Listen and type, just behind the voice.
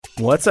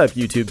What's up,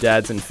 YouTube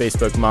dads and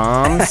Facebook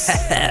moms?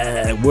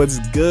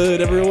 What's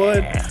good,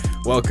 everyone?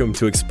 Welcome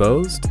to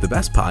Exposed, the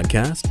best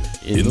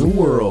podcast in the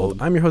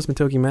world. I'm your host,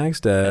 Matoki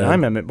Magstad. And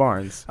I'm Emmett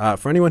Barnes.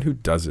 For anyone who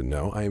doesn't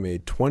know, I am a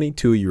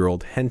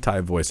 22-year-old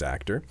hentai voice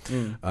actor,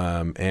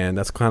 and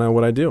that's kind of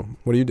what I do.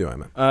 What do you do,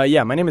 Emmett?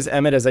 Yeah, my name is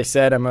Emmett. As I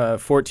said, I'm a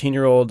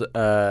 14-year-old,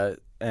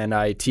 and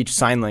I teach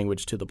sign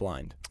language to the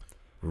blind.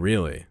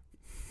 Really?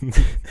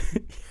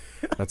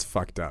 That's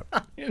fucked up.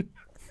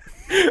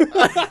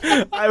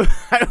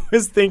 I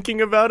was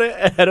thinking about it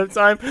ahead of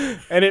time,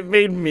 and it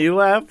made me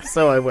laugh,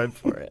 so I went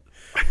for it.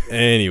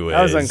 Anyways.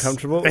 That was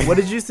uncomfortable. What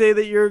did you say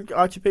that your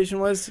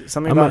occupation was?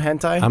 Something about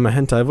hentai? I'm a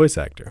hentai voice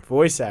actor.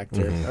 Voice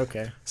actor.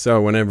 Okay.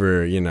 So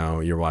whenever,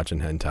 you're watching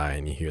hentai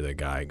and you hear the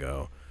guy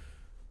go,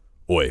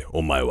 "Oi,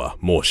 omae wa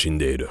mou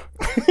shindeiru."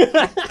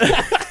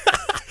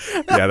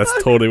 Yeah,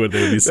 that's totally what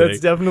they would be saying. That's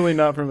definitely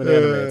not from an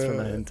anime. It's from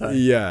a hentai.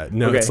 Yeah.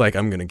 No, Okay. It's like,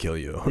 I'm going to kill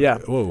you. Yeah.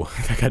 Whoa,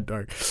 that got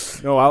dark.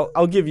 No,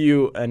 I'll give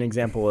you an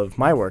example of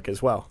my work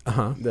as well.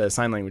 Uh-huh. The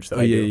sign language that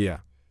Oh, I do. yeah.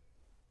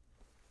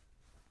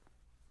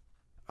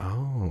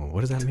 Oh,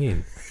 what does that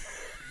mean?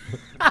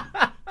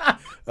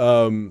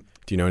 Do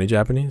you know any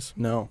Japanese?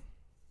 No.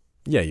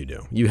 Yeah, you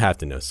do. You have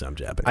to know some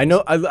Japanese. I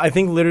know. I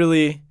think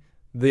literally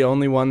the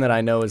only one that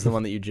I know is the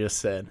one that you just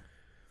said.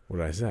 What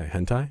did I say?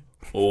 Hentai?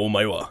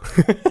 Omae wa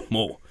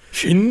mou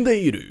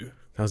shindeiru.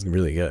 That was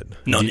really good.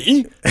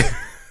 Nani?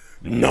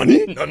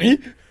 Nani?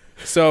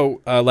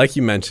 So, like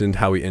you mentioned,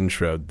 how we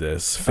introed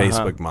this,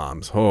 Facebook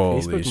moms.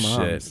 Holy Facebook shit.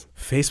 moms.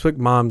 Facebook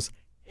moms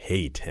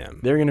hate him.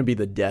 They're going to be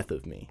the death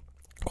of me.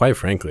 Quite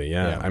frankly,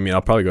 yeah. I mean,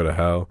 I'll probably go to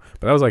hell,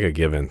 but that was like a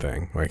given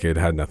thing. Like, it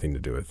had nothing to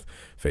do with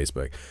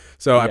Facebook.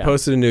 So I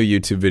posted a new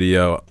YouTube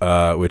video,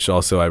 which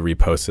also I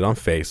reposted on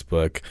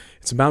Facebook.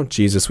 It's about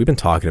Jesus. We've been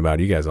talking about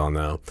it. You guys all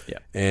know. Yeah.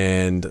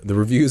 And the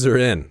reviews are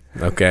in,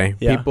 okay?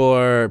 Yeah. People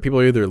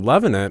are either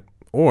loving it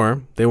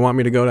or they want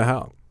me to go to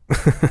hell.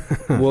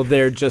 Well,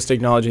 they're just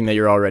acknowledging that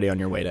you're already on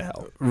your way to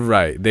hell.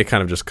 Right. They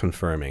kind of just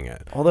confirming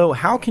it. Although,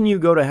 how can you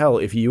go to hell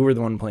if you were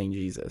the one playing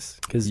Jesus?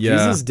 Because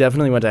Jesus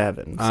definitely went to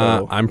heaven.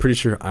 So. I'm pretty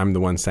sure I'm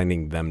the one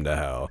sending them to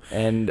hell.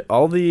 And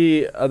all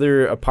the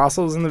other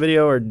apostles in the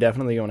video are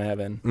definitely going to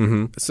heaven.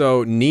 Mm-hmm.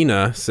 So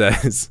Nina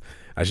says,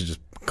 I should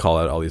just call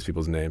out all these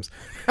people's names.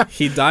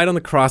 He died on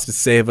the cross to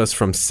save us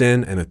from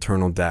sin and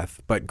eternal death,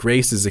 but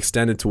grace is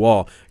extended to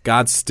all.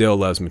 God still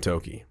loves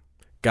Matoki.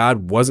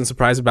 God wasn't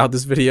surprised about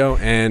this video,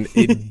 and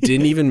it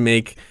didn't even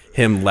make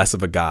him less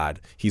of a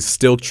god. He's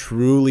still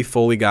truly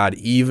fully God,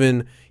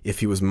 even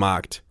if he was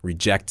mocked,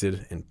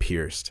 rejected, and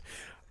pierced.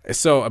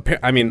 So,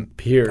 I mean,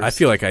 Pierced. I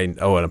feel like I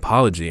owe an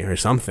apology or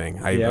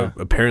something. I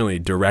apparently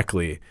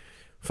directly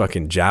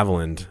fucking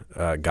javelined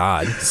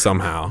God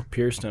somehow.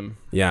 Pierced him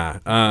Yeah.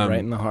 right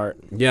in the heart.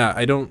 Yeah,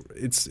 I don't,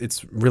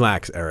 it's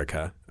relax,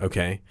 Erica,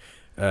 okay?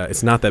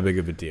 It's not that big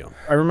of a deal.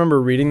 I remember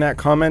reading that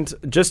comment.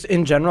 Just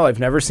in general, I've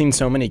never seen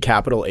so many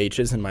capital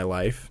H's in my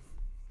life.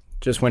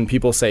 Just when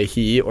people say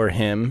he or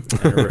him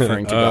and are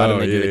referring to God and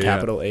they do the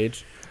capital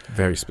H.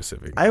 Very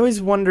specific. I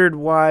always wondered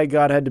why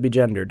God had to be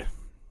gendered.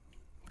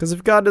 Because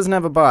if God doesn't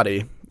have a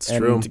body,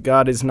 true.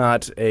 God is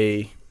not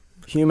a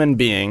human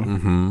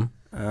being,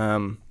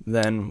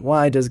 then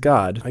why does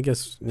God I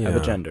guess, have a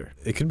gender?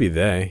 It could be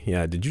they.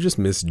 Yeah. Did you just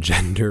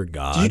misgender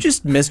God? Did you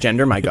just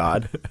misgender my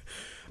God?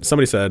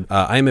 Somebody said,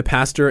 I am a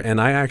pastor and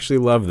I actually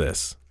love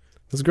this.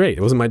 It was great.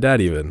 It wasn't my dad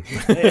even.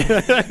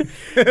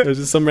 It was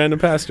just some random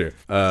pastor.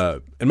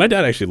 And my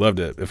dad actually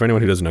loved it. For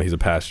anyone who doesn't know, he's a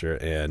pastor.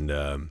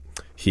 And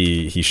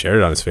he shared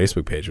it on his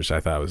Facebook page, which I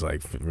thought was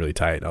like really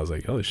tight. I was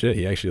like, holy shit,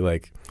 he actually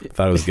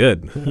thought it was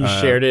good. He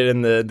shared it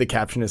and the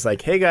caption is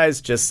like, hey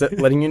guys, just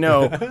letting you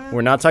know,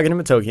 we're not talking to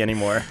Matoki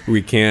anymore.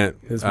 We can't.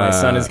 Because my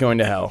son is going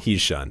to hell. He's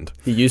shunned.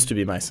 He used to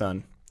be my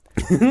son.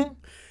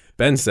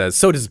 Ben says,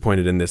 so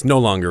disappointed in this, no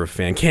longer a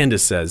fan.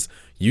 Candace says,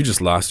 you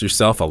just lost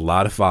yourself a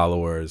lot of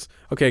followers.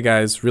 Okay,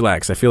 guys,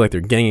 relax. I feel like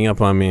they're ganging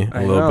up on me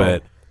a little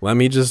bit. Let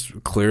me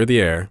just clear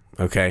the air,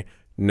 okay?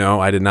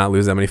 No, I did not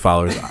lose that many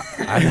followers.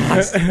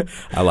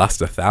 I lost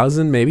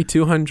 1,000, maybe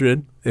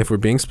 200, if we're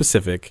being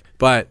specific.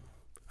 But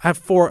I have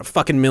 4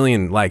 fucking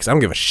million likes. I don't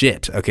give a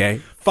shit, okay?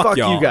 Fuck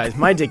y'all. you guys.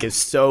 My dick is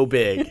so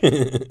big.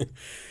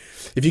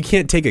 If you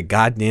can't take a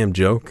goddamn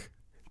joke.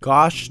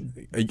 Gosh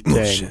Oh,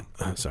 dang. shit.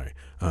 Sorry.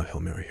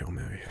 Hail Mary, Hail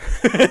Mary.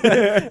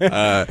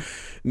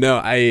 No,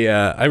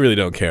 I really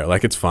don't care.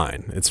 Like, it's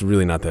fine. It's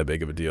really not that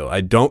big of a deal.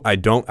 Dude, I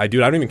don't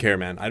even care,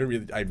 man. I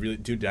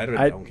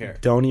don't care.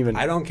 Don't even.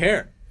 I don't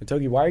care.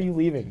 Matoki, why are you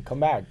leaving? Come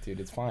back, dude.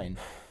 It's fine.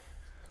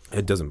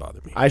 It doesn't bother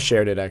me. I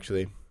shared it,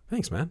 actually.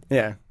 Thanks, man.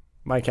 Yeah.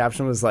 My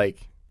caption was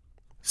like,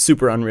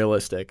 super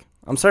unrealistic.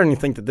 I'm starting to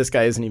think that this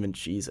guy isn't even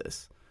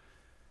Jesus.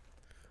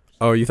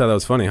 Oh, you thought that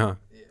was funny, huh?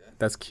 Yeah.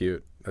 That's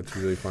cute. That's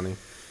really funny.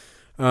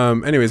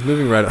 Anyways,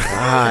 moving right on.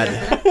 God.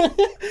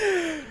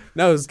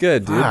 No, it was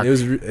good, dude. Fuck.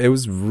 It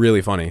was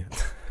really funny.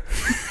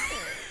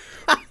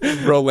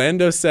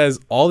 Rolando says,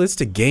 all this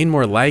to gain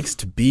more likes,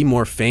 to be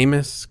more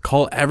famous,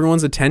 call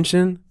everyone's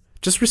attention.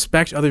 Just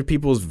respect other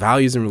people's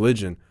values and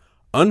religion.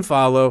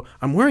 Unfollow.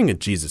 I'm wearing a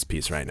Jesus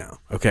piece right now.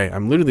 Okay,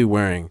 I'm literally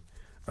wearing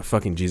a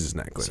fucking Jesus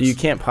necklace. So you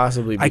can't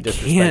possibly be I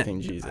disrespecting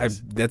can't.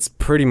 Jesus. That's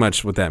pretty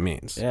much what that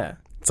means. Yeah.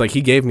 It's like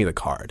he gave me the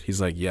card. He's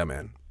like, yeah,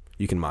 man,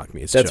 you can mock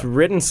me. It's That's chill.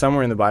 written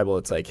somewhere in the Bible.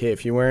 It's like, hey,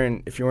 if you're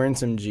wearing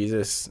some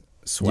Jesus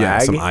swag, Yeah,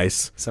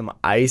 some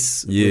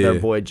ice. with our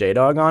boy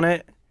J-Dog on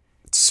it,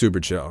 It's super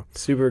chill.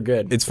 super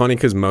good. It's funny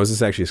because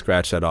Moses actually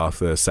scratched that off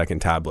the second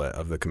tablet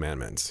of the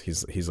commandments.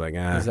 He's like,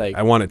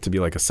 I want it to be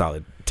like a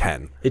solid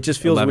 10. It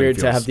just feels 11 weird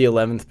to feels- have the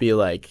 11th be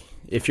like,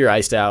 if you're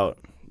iced out,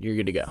 you're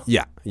good to go.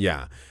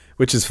 Yeah,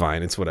 which is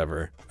fine. It's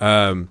whatever.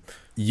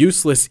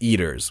 Useless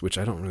eaters, which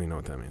I don't really know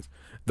what that means.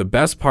 The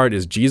best part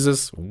is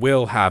Jesus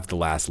will have the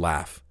last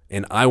laugh,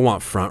 and I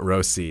want front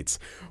row seats.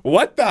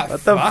 What the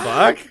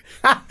fuck?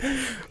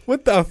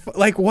 What the fuck?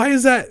 Like, why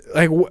is that?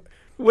 Like,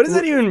 What does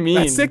that even mean?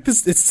 That's sick.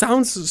 It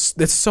sounds.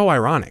 That's so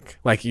ironic.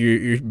 Like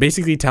you're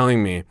basically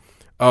telling me,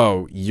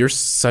 oh, you're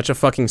such a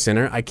fucking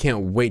sinner. I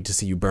can't wait to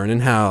see you burn in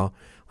hell.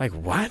 Like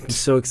what? I'm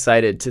so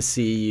excited to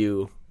see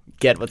you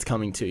get what's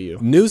coming to you.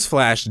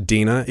 Newsflash,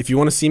 Dina. If you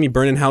want to see me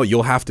burn in hell,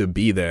 you'll have to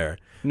be there.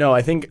 No,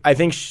 I think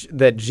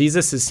that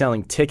Jesus is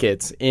selling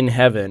tickets in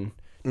heaven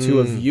to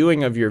a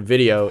viewing of your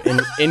video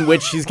in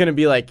which he's going to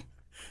be like,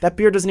 that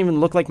beard doesn't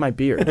even look like my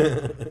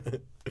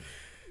beard.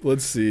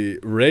 Let's see.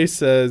 Ray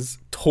says,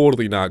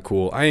 totally not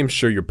cool. I am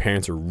sure your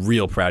parents are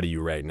real proud of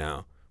you right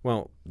now.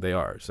 Well, they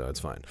are, so it's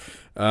fine.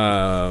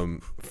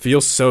 Feel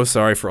so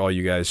sorry for all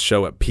you guys.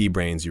 Show what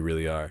P-brains you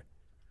really are.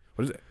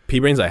 What is it?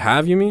 P-brains I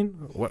have, you mean?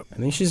 What? I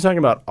think she's talking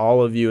about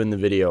all of you in the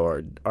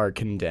video are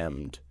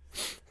condemned.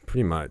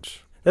 Pretty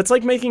much. That's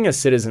like making a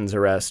citizen's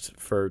arrest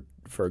for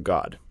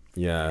God.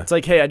 Yeah. It's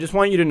like, hey, I just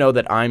want you to know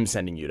that I'm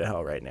sending you to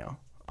hell right now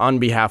on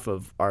behalf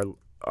of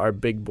our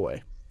big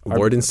boy.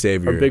 Lord and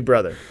Savior. Our big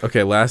brother.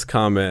 Okay, last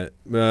comment.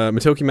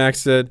 Matoki Max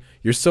said,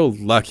 you're so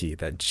lucky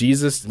that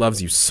Jesus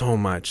loves you so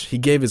much. He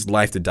gave his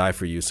life to die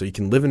for you so you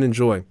can live and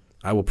enjoy.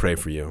 I will pray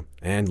for you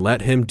and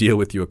let him deal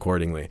with you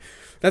accordingly.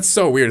 That's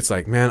so weird. It's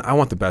like, man, I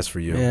want the best for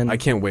you. Man. I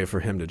can't wait for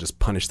him to just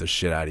punish the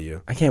shit out of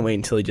you. I can't wait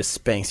until he just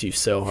spanks you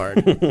so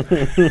hard.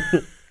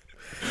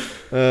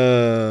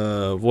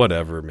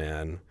 Whatever,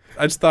 man.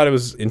 I just thought it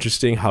was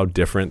interesting how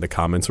different the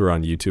comments were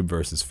on YouTube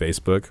versus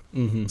Facebook.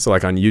 Mm-hmm. So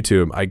like on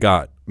YouTube, I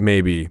got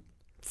maybe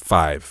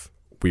 5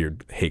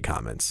 weird hate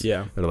comments.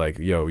 Yeah. That are like,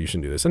 yo, you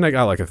shouldn't do this. And I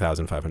got like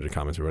 1,500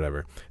 comments or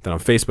whatever. Then on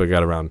Facebook, I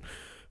got around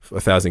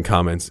 1,000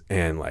 comments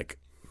and like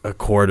a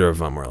quarter of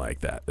them were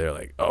like that. They're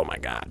like, oh my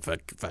God,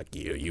 fuck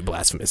you, you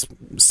blasphemous,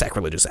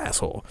 sacrilegious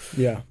asshole.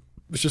 Yeah.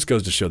 Which just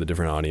goes to show the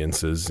different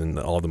audiences and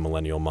all the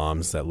millennial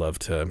moms that love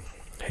to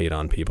hate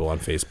on people on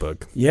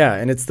Facebook. Yeah,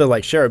 and it's the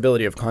like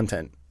shareability of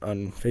content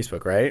on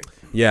Facebook, right?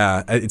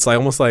 Yeah, it's like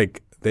almost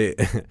like they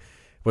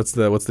what's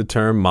the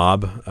term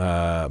mob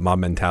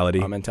mentality.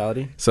 Mob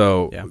mentality.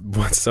 So Yeah.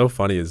 what's so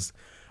funny is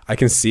I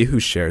can see who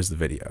shares the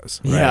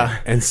videos. Right? Yeah.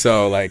 And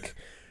so like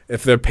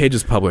if their page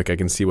is public, I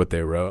can see what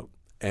they wrote.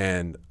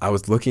 And I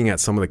was looking at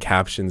some of the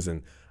captions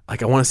and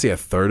like I want to say a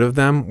third of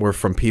them were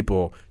from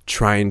people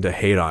trying to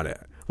hate on it.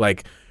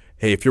 Like,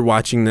 hey, if you're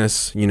watching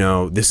this, you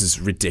know, this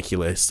is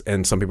ridiculous.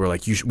 And some people are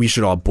like, we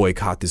should all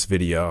boycott this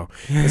video.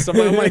 And stuff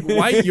like, I'm like,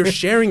 why? You're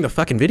sharing the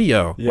fucking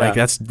video. Yeah. Like,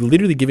 that's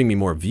literally giving me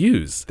more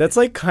views. That's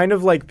like kind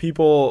of like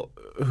people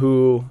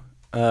who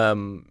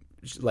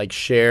like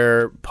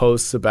share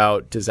posts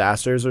about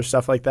disasters or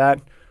stuff like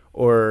that,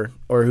 or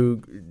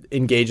who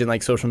engage in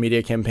like social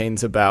media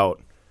campaigns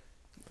about,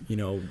 you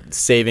know,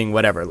 saving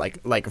whatever,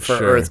 like for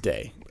Sure. Earth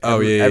Day.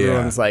 Oh, yeah,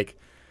 Everyone's like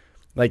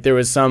there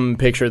was some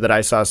picture that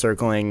I saw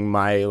circling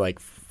my like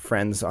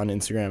friends on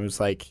Instagram. It was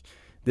like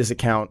this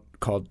account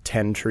called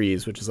 10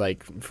 Trees, which is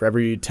like for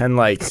every 10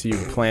 likes you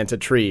plant a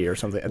tree or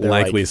something. They're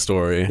Likely like,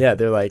 story. yeah,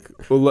 they're like,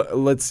 well,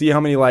 let's see how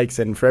many likes,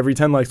 and for every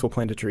 10 likes we'll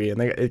plant a tree,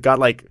 and it got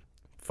like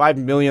 5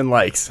 million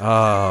likes.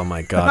 Oh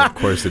my God, of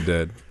course it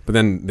did. But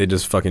then they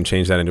just fucking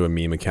changed that into a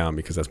meme account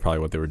because that's probably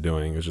what they were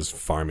doing. It was just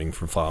farming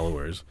for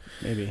followers.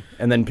 Maybe.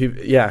 And then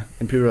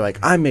people were like,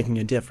 I'm making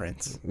a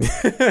difference.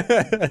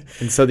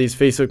 And so these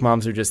Facebook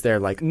moms are just there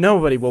like,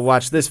 nobody will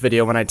watch this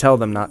video when I tell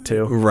them not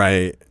to.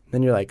 Right.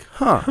 Then you're like,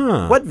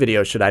 what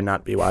video should I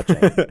not be watching?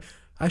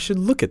 I should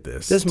look at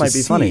this. This to might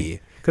be funny. see.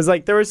 Because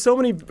like there were so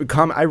many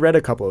I read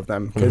a couple of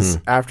them because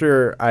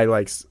after I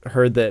like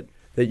heard that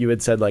you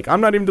had said like,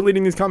 I'm not even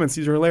deleting these comments,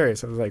 these are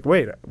hilarious. I was like,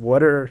 wait,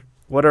 what are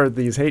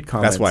these hate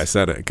comments? That's why I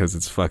said it, because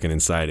it's fucking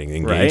inciting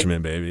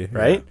engagement, baby.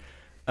 Right?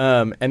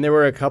 Yeah. And there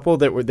were a couple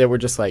that were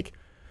just like,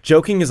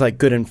 joking is like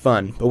good and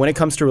fun, but when it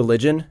comes to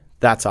religion,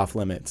 that's off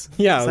limits.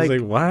 Yeah, It's I was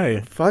like,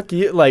 why? Fuck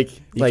you. Like,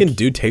 You can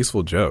do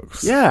tasteful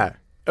jokes. yeah.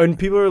 And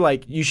people are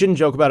like, you shouldn't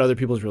joke about other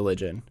people's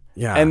religion.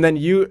 Yeah. And then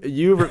you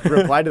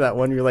replied to that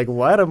one. You're like,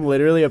 what? I'm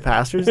literally a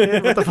pastor's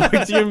kid? What the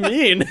fuck do you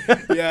mean?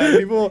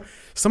 Yeah,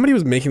 somebody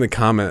was making the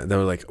comment, they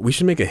were like, we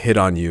should make a hit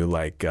on you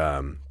like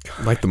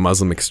the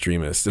Muslim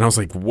extremists. And I was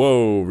like,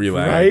 whoa,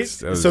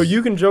 relax. Right? So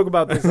you can joke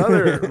about this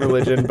other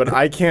religion, but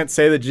I can't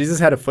say that Jesus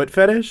had a foot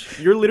fetish?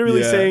 You're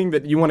literally Yeah. saying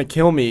that you want to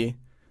kill me.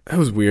 That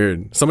was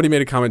weird. Somebody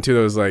made a comment too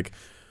that was like,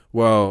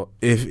 well,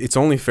 if it's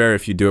only fair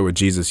if you do it with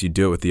Jesus, you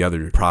do it with the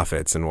other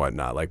prophets and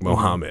whatnot, like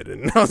Muhammad.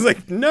 And I was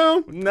like,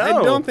 no, I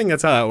don't think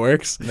that's how that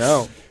works.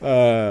 No.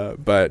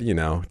 But, you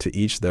know, to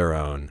each their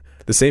own.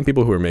 The same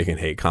people who are making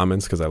hate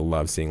comments, because I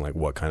love seeing like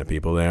what kind of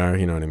people they are,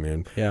 you know what I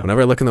mean? Yeah.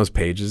 Whenever I look in those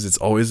pages, it's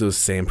always those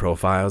same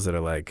profiles that are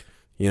like,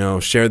 you know,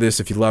 share this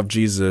if you love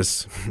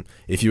Jesus.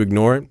 If you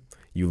ignore it,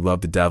 you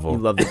love the devil. You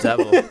love the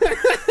devil.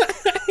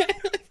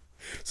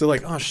 So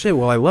like, oh shit,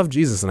 well I love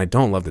Jesus and I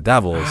don't love the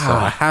devil, so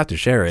I have to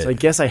share it. So I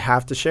guess I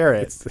have to share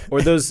it.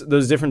 Or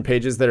those different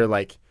pages that are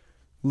like,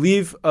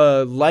 leave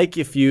a like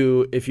if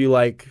you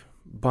like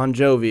Bon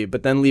Jovi,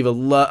 but then leave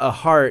a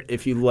heart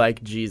if you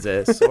like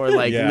Jesus, or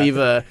like leave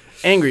a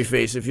angry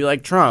face if you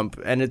like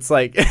Trump. And it's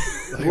like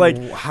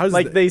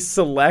they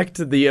select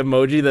the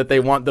emoji that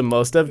they want the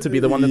most of to be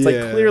the one that's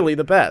like clearly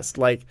the best.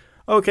 Like,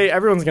 okay,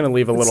 everyone's gonna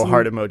leave a little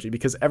heart emoji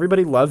because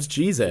everybody loves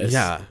Jesus.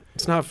 Yeah,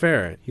 it's not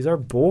fair. He's our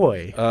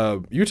boy.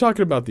 You were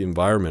talking about the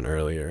environment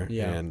earlier,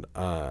 and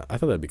I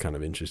thought that'd be kind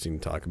of interesting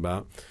to talk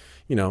about.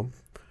 You know,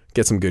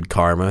 get some good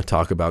karma,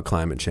 talk about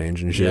climate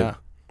change and shit. Yeah.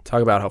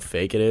 Talk about how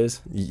fake it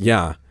is.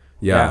 Yeah.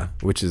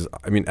 Which is,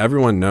 I mean,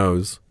 everyone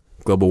knows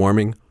global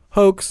warming,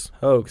 hoax.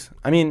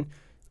 I mean,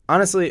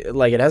 honestly,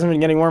 like, it hasn't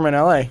been getting warm in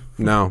LA.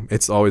 No,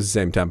 it's always the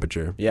same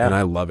temperature. Yeah. And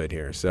I love it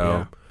here.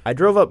 So I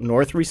drove up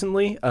north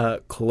recently,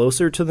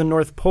 closer to the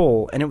North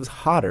Pole, and it was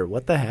hotter.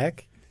 What the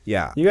heck?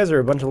 Yeah. You guys are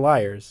a bunch of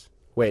liars.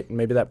 Wait,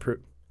 maybe that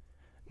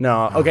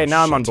No. Okay,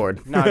 now I'm on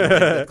board. Now I get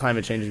that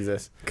climate change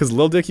exists. Because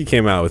Lil Dicky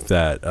came out with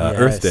that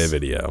Earth Day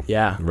video.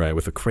 Yeah. Right,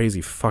 with a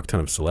crazy fuck ton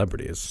of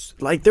celebrities.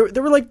 Like, there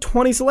were like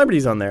 20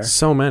 celebrities on there.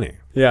 So many.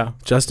 Yeah.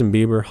 Justin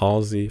Bieber,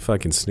 Halsey,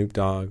 fucking Snoop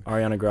Dogg.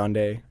 Ariana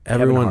Grande.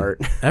 Everyone, Kevin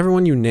Hart.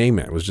 everyone you name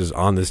it was just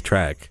on this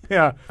track.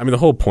 Yeah. I mean, the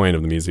whole point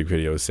of the music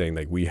video is saying,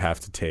 like, we have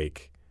to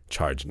take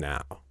charge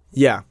now.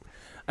 Yeah.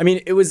 I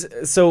mean, it was,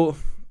 so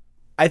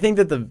I think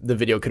that the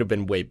video could have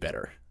been way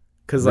better.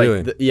 Because, like,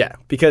 Really?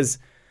 because,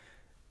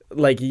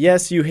 like,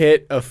 yes, you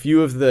hit a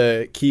few of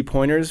the key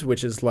pointers,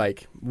 which is,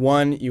 like,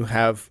 one, you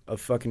have a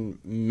fucking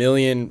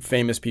million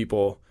famous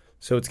people,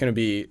 so it's going to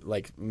be,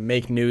 like,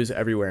 make news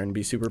everywhere and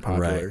be super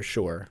popular, Right.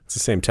 sure. It's the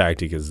same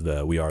tactic as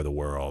the We Are the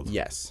World.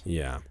 Yes.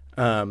 Yeah.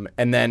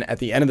 And then at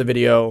the end of the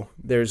video,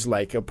 there's,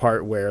 like, a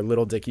part where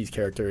Little Dicky's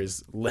character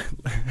is...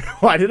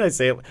 Why did I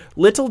say it?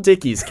 Little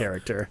Dicky's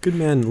character. Good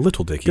man,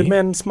 Little Dicky. Good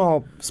man,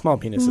 small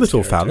penis.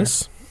 Little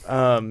phallus.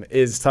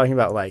 Is talking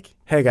about, like,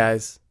 hey,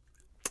 guys,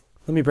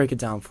 let me break it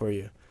down for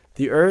you.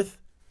 The Earth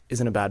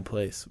is in a bad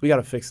place. We got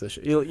to fix this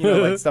shit. You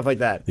know, like, stuff like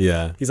that.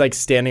 Yeah. He's, like,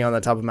 standing on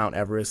the top of Mount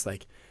Everest,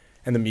 like,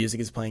 and the music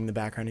is playing in the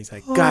background. He's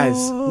like,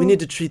 guys, we need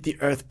to treat the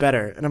Earth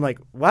better. And I'm like,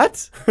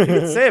 what? You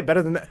can say it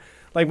better than that.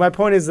 Like, my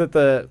point is that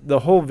the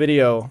whole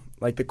video,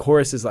 like, the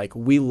chorus is like,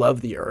 we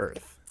love the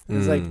Earth. And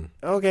it's like,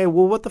 okay,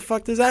 well, what the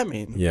fuck does that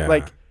mean? Yeah.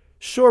 Like,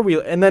 sure,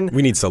 and then...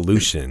 We need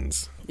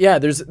solutions. Yeah,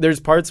 there's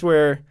parts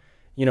where,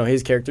 you know,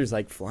 his character's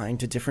like flying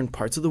to different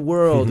parts of the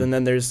world, and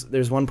then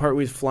there's one part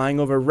where he's flying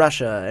over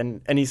Russia,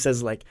 and he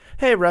says, like,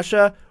 hey,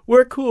 Russia,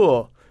 we're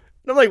cool.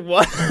 And I'm like,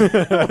 what?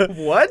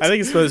 What? I think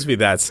it's supposed to be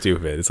that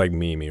stupid. It's like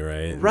Mimi,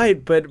 right?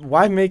 Right, but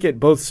why make it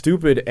both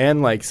stupid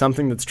and, like,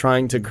 something that's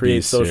trying to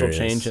create social serious.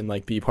 change and,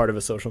 like, be part of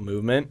a social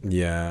movement?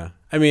 Yeah.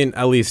 I mean,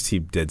 at least he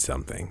did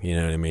something. You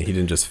know what I mean? He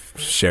didn't just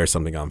share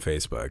something on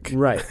Facebook.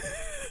 Right.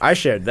 I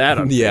shared that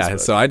on Yeah, Facebook,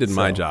 so I did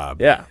my job.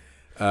 Yeah.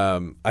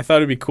 I thought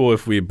it'd be cool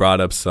if we brought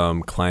up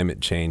some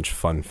climate change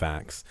fun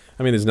facts.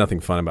 I mean, there's nothing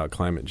fun about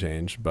climate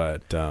change,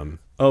 but...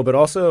 but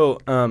also...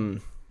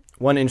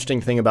 one interesting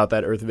thing about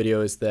that Earth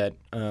video is that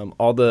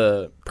all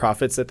the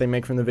profits that they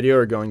make from the video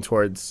are going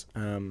towards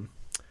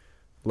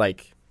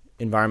like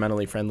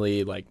environmentally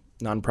friendly, like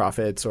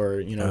nonprofits or,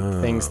 you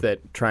know, things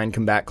that try and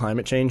combat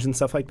climate change and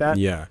stuff like that.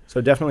 Yeah.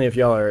 So definitely, if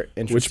y'all are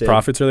interested. Which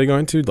profits are they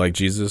going to? Like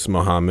Jesus,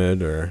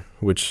 Muhammad, or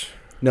which?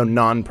 No,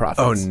 non-profits.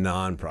 Oh,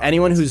 non-profits.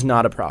 Anyone who's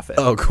not a profit.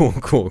 Oh,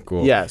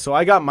 cool. Yeah. So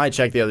I got my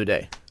check the other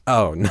day.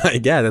 Oh,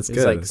 yeah, that's It's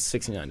good. like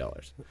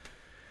 $69.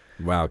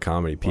 Wow,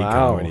 comedy, peak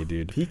comedy,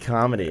 dude. Peak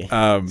comedy.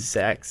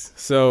 Sex.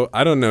 So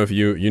I don't know if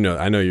you know.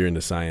 I know you're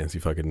into science,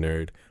 you fucking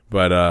nerd.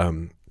 But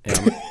I'm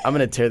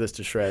gonna tear this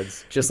to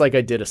shreds, just like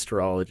I did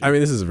astrology. I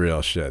mean, this is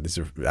real shit. These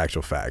are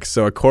actual facts.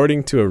 So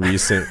according to a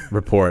recent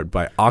report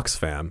by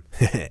Oxfam,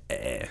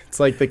 it's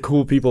like the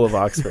cool people of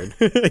Oxford.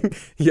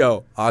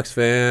 Yo,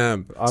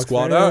 Oxfam,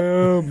 squad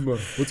up.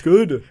 What's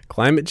good?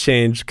 Climate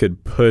change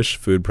could push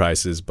food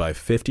prices by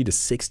 50 to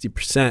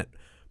 60%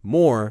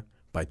 more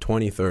by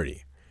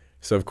 2030.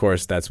 So of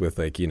course that's with,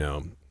 like, you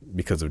know,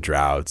 because of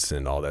droughts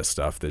and all that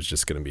stuff, there's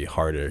just going to be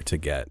harder to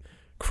get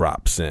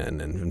crops in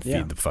and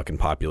feed the fucking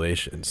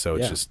population. So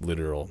it's just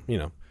literal, you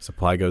know,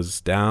 supply goes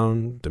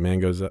down,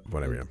 demand goes up,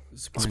 whatever. You know.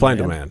 Supply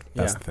and demand.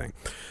 That's the thing.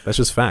 That's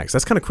just facts.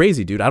 That's kind of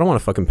crazy, dude. I don't want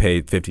to fucking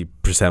pay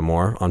 50%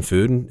 more on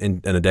food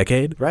in a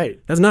decade.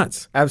 Right. That's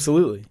nuts.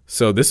 Absolutely.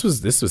 So this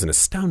was an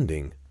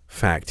astounding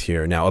fact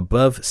here. Now,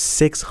 above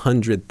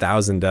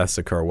 600,000 deaths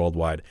occur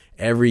worldwide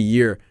every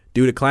year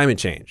due to climate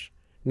change.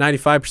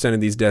 95%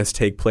 of these deaths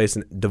take place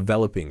in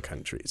developing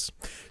countries.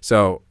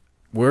 So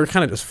we're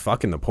kind of just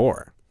fucking the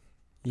poor.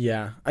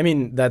 Yeah. I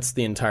mean, that's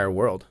the entire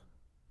world.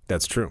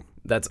 That's true.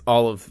 That's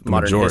all of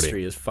modern majority.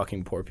 history is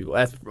fucking poor people.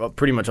 That's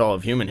pretty much all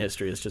of human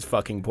history is just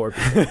fucking poor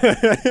people.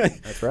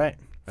 That's right.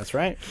 That's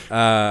right.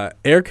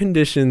 Air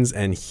conditions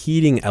and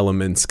heating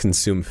elements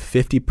consume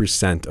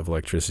 50% of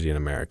electricity in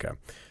America.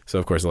 So,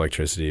 of course,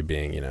 electricity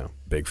being,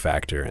 big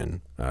factor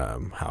in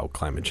how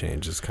climate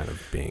change is kind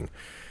of being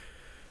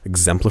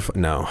exemplified.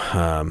 No.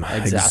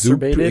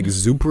 Exacerbated?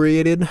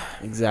 Exuperated.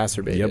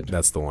 Exacerbated. Yep,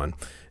 that's the one.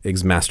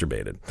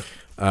 Exmasturbated.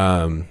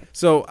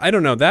 So, I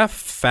don't know. That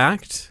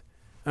fact,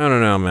 I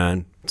don't know,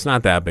 man. It's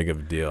not that big of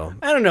a deal.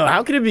 I don't know.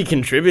 How could it be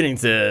contributing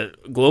to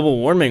global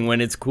warming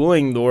when it's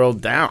cooling the world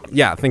down?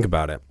 Yeah, think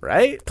about it.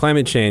 Right?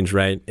 Climate change,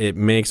 right? It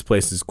makes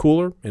places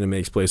cooler and it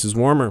makes places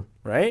warmer.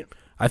 Right?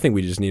 I think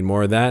we just need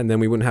more of that, and then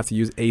we wouldn't have to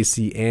use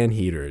AC and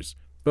heaters.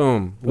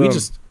 Boom. We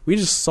just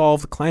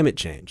solved climate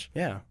change.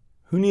 Yeah.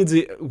 Who needs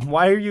it?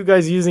 Why are you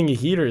guys using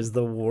heaters?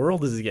 The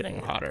world is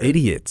getting hotter.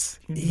 Idiots.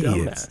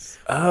 Dumbass.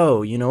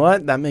 Oh, you know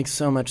what? That makes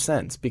so much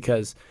sense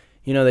because,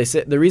 they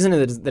say the reason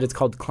that it's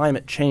called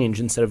climate change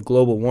instead of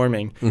global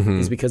warming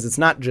is because it's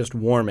not just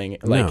warming.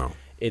 Like No.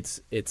 it's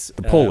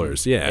The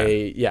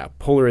polars,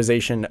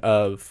 polarization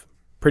of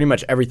pretty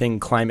much everything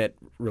climate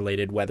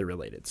related, weather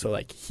related. So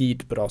like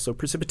heat, but also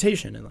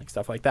precipitation and like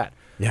stuff like that.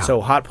 Yeah.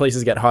 So hot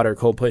places get hotter,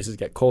 cold places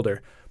get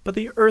colder, but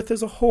the earth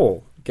as a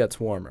whole gets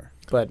warmer.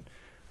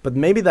 But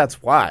maybe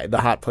that's why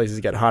the hot places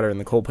get hotter and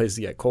the cold places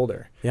get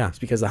colder. Yeah. It's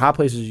because the hot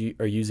places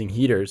are using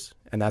heaters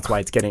and that's why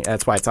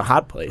it's a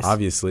hot place.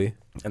 Obviously.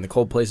 And the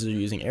cold places are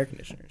using air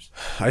conditioners.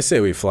 I say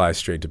we fly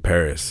straight to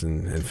Paris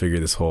and figure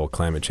this whole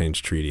climate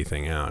change treaty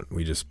thing out.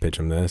 We just pitch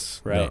them this.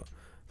 Right.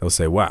 They'll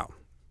say, wow,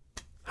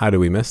 how did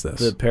we miss this?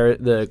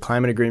 The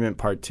climate agreement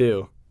part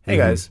 2. Hey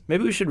guys,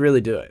 maybe we should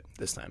really do it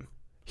this time.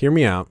 Hear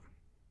me out.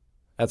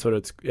 That's what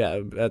it's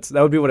that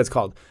would be what it's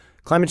called.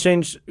 Climate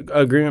change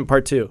agreement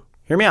part 2.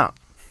 Hear me out.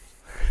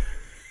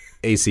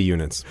 AC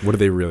units. What are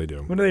they really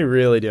doing? What are they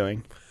really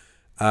doing?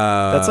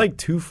 That's like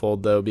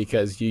twofold though,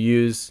 because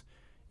you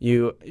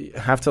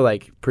have to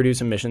like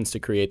produce emissions to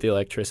create the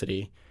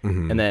electricity,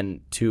 and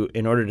then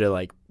in order to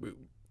like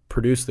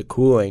produce the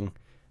cooling,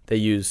 they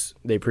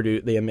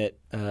emit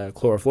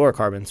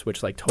chlorofluorocarbons,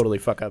 which like totally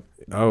fuck up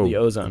the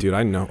ozone. Dude,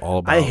 I know all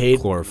about I hate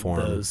chloroform.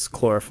 those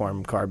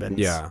chloroform carbons.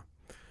 Yeah.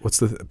 What's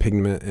the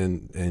pigment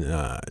in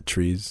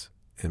trees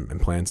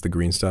and plants? The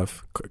green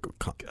stuff.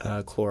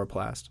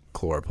 Chloroplast.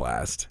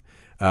 Chloroplast.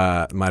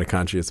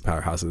 Mitochondria is the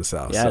powerhouse of the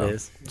cell. Yeah, so it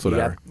is. it's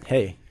whatever.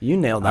 You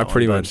nailed that. I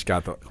pretty one, much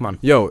got the. Come on.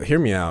 Yo, hear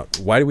me out.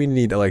 Why do we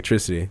need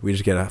electricity? We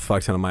just get a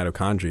fuck ton of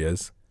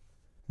mitochondrias.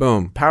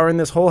 Boom. Powering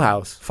this whole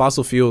house.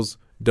 Fossil fuels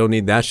don't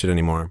need that shit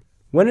anymore.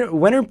 When are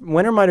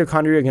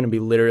mitochondria going to be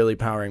literally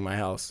powering my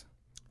house?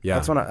 Yeah.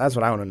 That's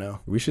what I want to know.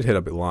 We should hit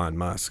up Elon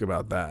Musk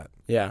about that.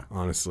 Yeah.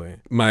 Honestly,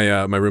 my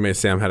roommate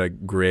Sam had a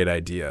great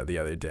idea the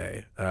other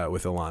day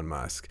with Elon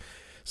Musk.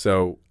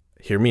 So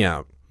hear me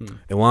out.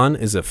 Elon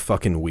is a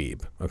fucking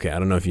weeb. Okay, I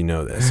don't know if you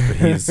know this, but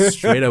he's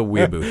straight up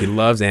weeboo. He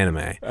loves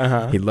anime.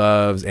 He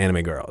loves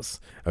anime girls.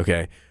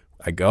 Okay,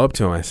 I go up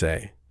to him. I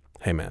say,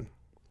 "Hey man,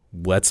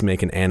 let's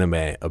make an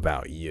anime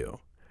about you.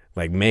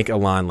 Like make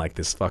Elon like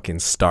this fucking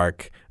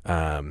Stark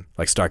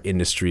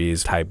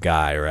Industries type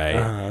guy,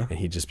 right? And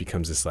he just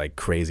becomes this like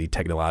crazy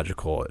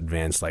technological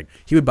advanced. Like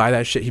he would buy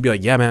that shit. He'd be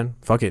like, yeah man,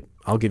 fuck it.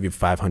 I'll give you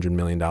 $500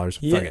 million.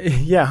 Fuck it.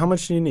 Yeah. How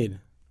much do you need?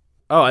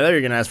 Oh, I thought you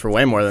were gonna ask for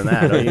way more than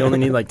that. Oh, you only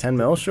need like 10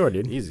 mil? Sure,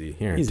 dude. Easy.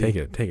 Here, Easy.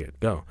 take it.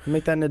 Go.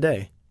 Make that in a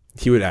day.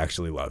 He would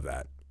actually love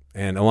that.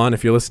 And Elon,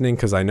 if you're listening,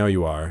 because I know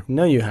you are.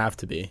 No, you have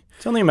to be.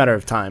 It's only a matter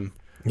of time.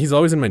 He's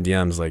always in my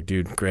DMs like,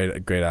 dude,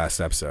 great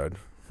ass episode.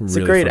 It's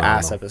Really a great phenomenal.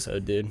 ass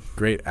episode, dude.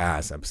 Great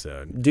ass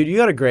episode. Dude, you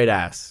got a great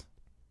ass.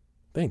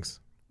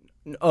 Thanks.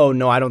 Oh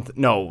no, I don't.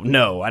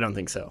 No, I don't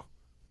think so.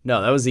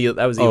 No, that was Elon.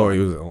 Oh, he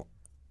was.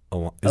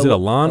 Is it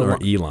Elon or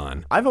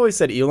Elon? I've always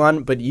said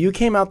Elon, but you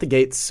came out the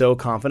gate so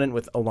confident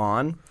with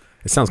Elon.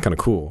 It sounds kind of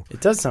cool. It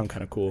does sound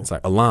kind of cool. It's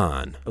like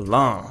Elon.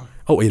 Elon.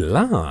 Oh,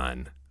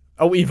 Elon.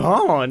 Oh,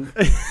 Yvonne.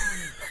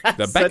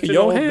 The back Such of an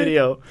your old head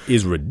video.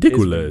 is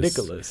ridiculous. Is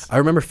ridiculous. I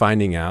remember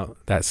finding out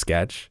that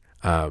sketch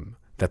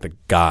that the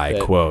guy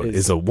That quote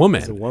is a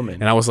woman. is a woman.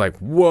 And I was like,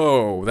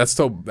 whoa, that's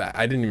so.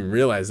 I didn't even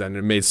realize that, and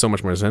it made so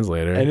much more sense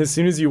later. And as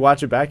soon as you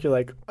watch it back, you're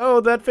like,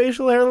 oh, that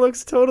facial hair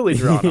looks totally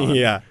drawn on.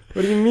 yeah.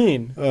 What do you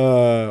mean?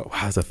 Wow,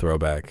 that's a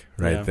throwback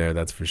right Yeah. there.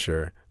 That's for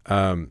sure.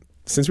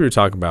 Since we were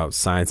talking about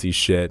sciencey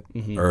shit,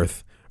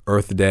 Earth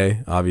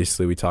Day,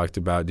 obviously we talked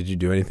about. Did you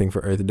do anything for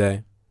Earth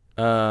Day?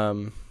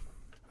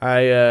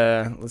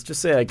 Let's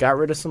just say I got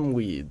rid of some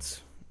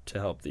weeds to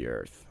help the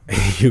earth.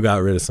 You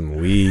got rid of some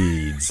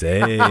weeds.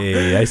 Hey,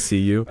 I see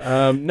you.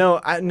 No,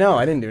 I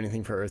didn't do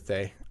anything for Earth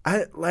Day.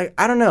 I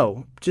don't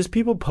know. Just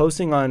people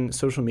posting on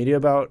social media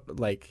about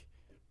like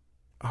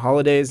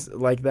holidays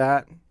like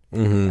that.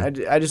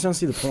 I just don't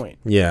see the point.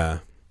 Yeah,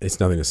 it's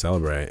nothing to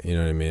celebrate. You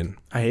know what I mean?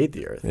 I hate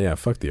the Earth. Yeah,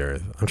 fuck the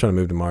Earth. I'm trying to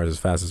move to Mars as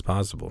fast as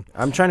possible.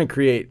 I'm trying to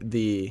create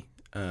the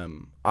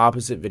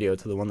opposite video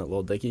to the one that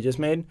Lil Dicky just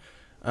made.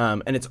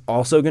 And it's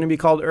also going to be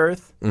called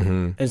Earth.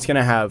 And it's going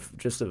to have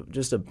just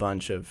a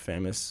bunch of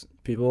famous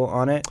people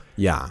on it,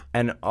 Yeah.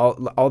 and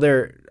all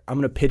their I'm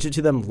gonna pitch it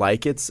to them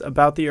like it's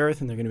about the Earth,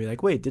 and they're gonna be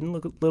like, "Wait, didn't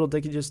Little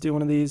Dicky just do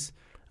one of these?"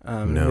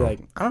 And No. be like,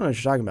 "I don't know what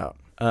you're talking about."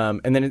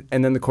 And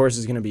then the chorus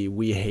is gonna be,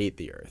 "We hate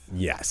the Earth."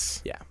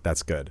 Yes. Yeah.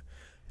 That's good.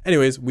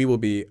 Anyways, we will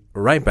be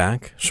right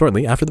back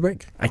shortly after the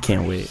break. I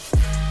can't wait.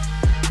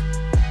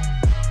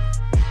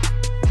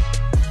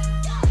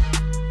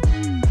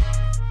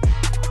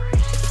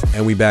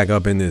 And we back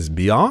up in this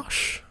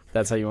biatch.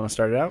 That's how you want to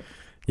start it out?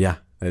 Yeah,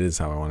 that is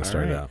how I want to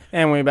start it out.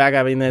 And we back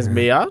up in this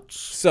biatch.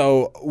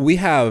 So we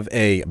have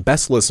a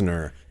best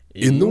listener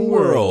in the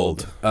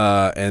world.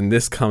 And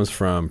this comes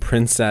from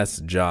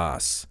Princess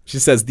Joss. She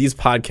says, these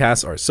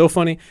podcasts are so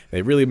funny.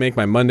 They really make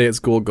my Monday at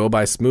school go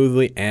by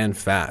smoothly and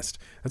fast.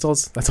 That's all.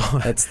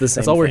 That's the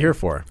same That's all we're thing. here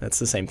for. That's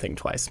the same thing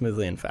twice.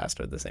 Smoothly and fast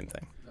are the same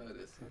thing.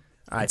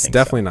 I It's think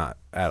definitely not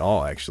at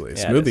all, actually.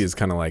 Yeah, it Smoothie is. is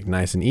kind of like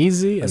nice and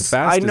easy, and so.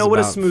 fast I know is what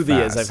a about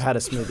smoothie is. fast. I've had a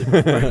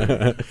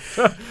smoothie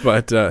before.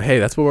 But hey,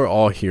 that's what we're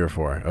all here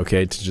for,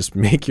 okay? To just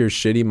make your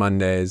shitty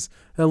Mondays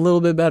a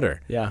little bit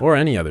better. Yeah. Or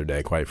any other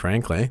day, quite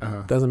frankly.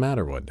 Doesn't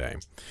matter what day.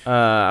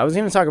 I was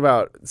going to talk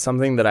about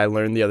something that I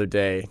learned the other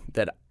day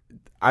that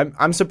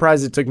I'm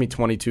surprised it took me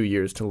 22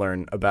 years to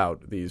learn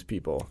about these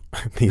people.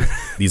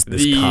 These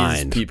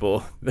kind.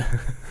 People.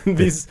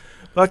 These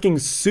fucking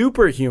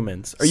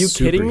superhumans. Are you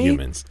kidding me?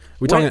 Superhumans.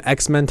 We talking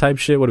X-Men type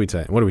shit? What are we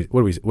saying? What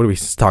are we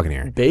talking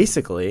here?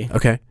 Basically.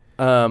 Okay.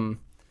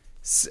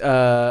 There's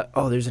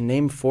a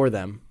name for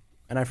them,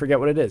 and I forget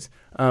what it is.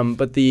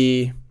 But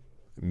the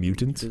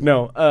Mutants?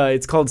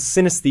 it's called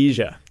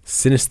synesthesia.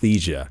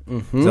 Synesthesia.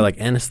 Is that like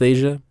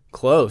anesthesia?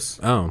 Close.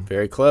 Oh.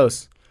 Very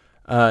close.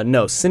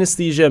 No,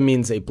 synesthesia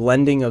means a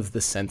blending of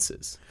the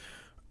senses.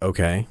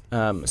 Okay.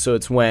 So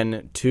it's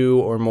when two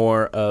or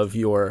more of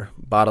your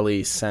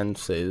bodily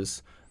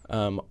senses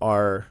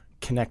are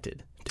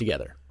connected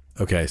together.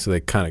 Okay, so they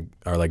kind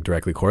of are like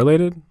directly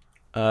correlated?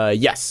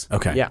 Yes.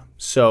 Okay. Yeah.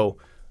 So,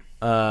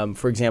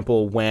 for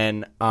example,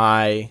 when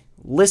I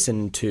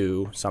listen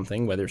to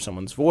something, whether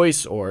someone's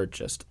voice or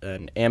just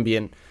an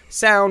ambient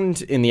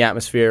sound in the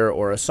atmosphere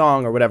or a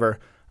song or whatever,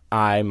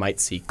 I might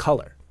see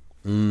color.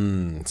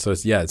 So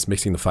it's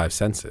mixing the five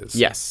senses.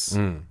 Yes.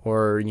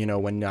 Or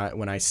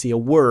when I see a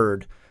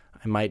word,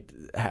 I might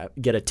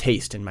get a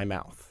taste in my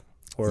mouth,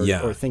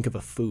 or think of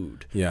a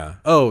food. Yeah.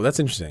 Oh, that's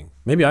interesting.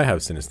 Maybe I have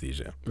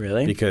synesthesia.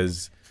 Really?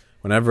 Because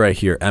whenever I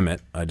hear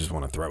Emmett, I just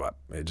want to throw up.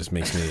 It just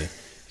makes me. It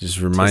just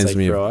reminds like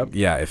me throw of. up?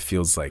 Yeah, it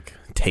feels like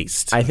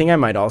taste. I think I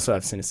might also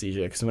have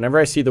synesthesia because whenever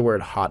I see the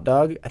word hot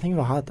dog, I think of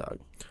a hot dog.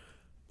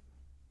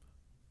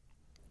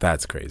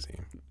 That's crazy.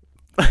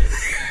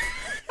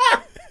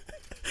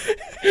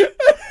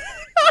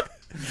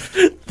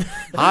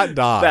 Hot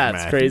dog. That's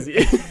man.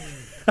 crazy.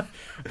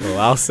 Well,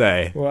 I'll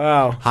say.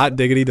 Wow. Hot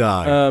diggity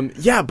dog.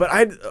 Yeah, but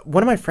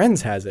one of my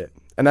friends has it,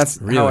 and that's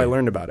how I Really?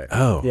 learned about it.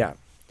 Oh. Yeah.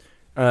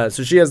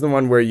 So she has the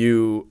one where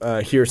you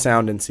hear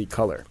sound and see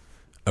color.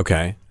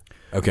 Okay.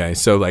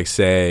 So like,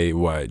 say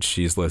what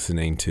she's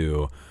listening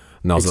to.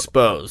 No,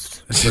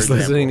 Exposed. she's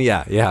listening.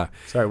 Yeah.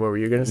 Sorry, what were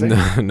you gonna say?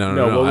 No.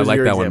 what I was like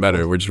your that one example?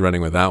 better. We're just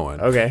running with that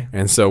one. Okay.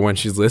 And so when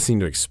she's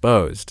listening to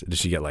Exposed, does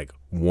she get like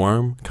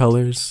warm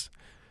colors?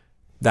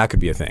 That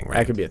could be a thing, right?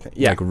 That could be a thing.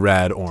 Yeah. Like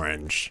red,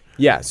 orange.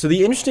 Yeah. So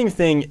the interesting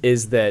thing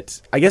is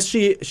that I guess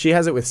she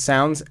has it with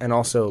sounds and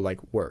also like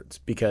words,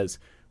 because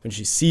when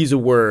she sees a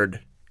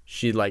word,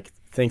 she like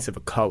thinks of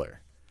a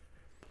color.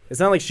 It's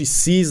not like she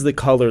sees the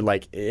color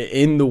like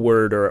in the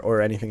word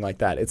or anything like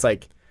that. It's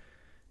like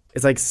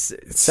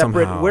separate.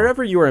 Somehow.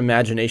 Wherever your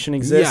imagination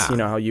exists, Yeah. you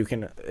know how you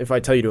can. If I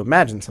tell you to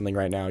imagine something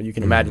right now, you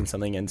can imagine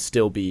something and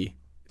still be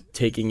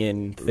taking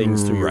in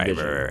things through your Right,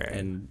 vision right.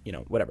 and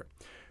whatever.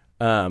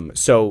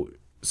 So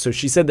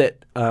she said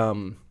that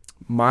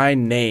my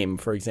name,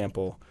 for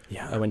example,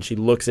 when she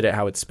looks at it,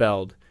 how it's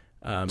spelled,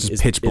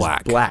 is pitch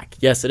black. Is black.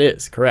 Yes, it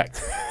is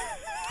correct.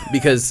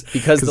 because the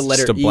It's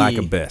letter just a E. black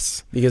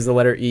abyss. Because the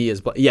letter E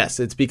is yes,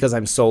 it's because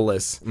I'm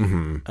soulless.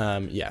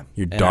 Yeah,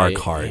 Your And dark I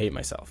heart. hate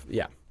myself.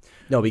 Yeah,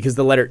 no, because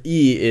the letter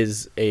E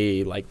is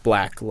a like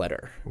black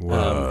letter,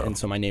 and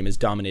so my name is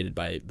dominated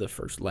by the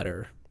first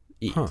letter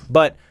E.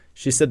 But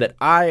she said that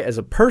I, as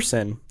a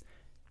person,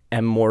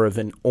 am more of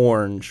an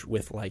orange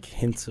with like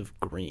hints of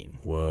green.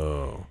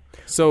 Whoa.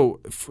 So,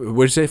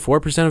 would you say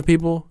 4% of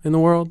people in the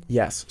world?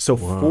 Yes. So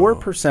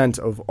 4%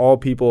 of all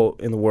people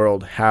in the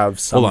world have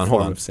some Hold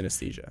form on. of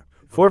synesthesia.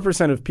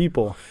 4% of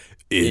people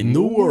In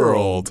the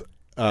world.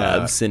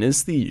 have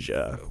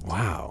synesthesia.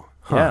 Wow.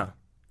 Yeah.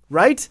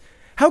 Right?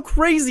 How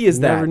crazy is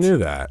that? Never knew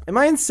that. Am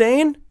I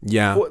insane?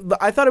 Yeah. Well,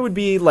 I thought it would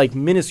be like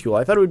minuscule.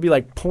 I thought it would be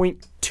like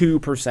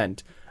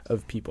 0.2%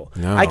 of people.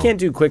 No. I can't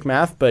do quick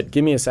math, but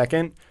give me a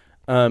second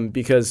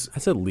because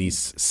That's at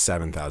least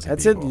 7,000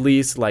 that's people. at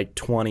least like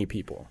 20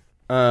 people.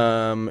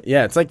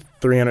 Yeah, it's like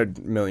 300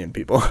 million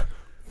people.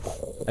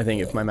 I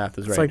think if my math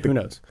is right. like Who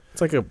knows?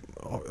 It's like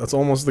that's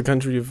almost the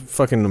country of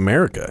fucking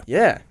America.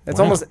 Yeah, it's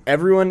Wow. almost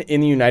everyone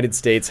in the United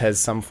States has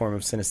some form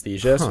of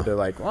synesthesia. So they're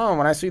like, oh,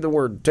 when I see the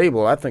word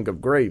table, I think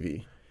of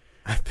gravy.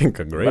 I think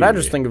a great. But I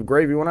just think of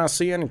gravy when I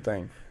see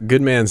anything.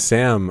 Good Man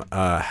Sam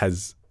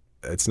has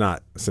it's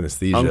not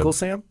synesthesia. Uncle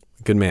Sam?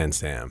 Good man,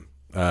 Sam.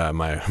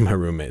 My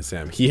roommate,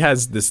 Sam. He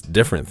has this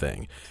different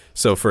thing.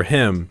 So for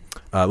him,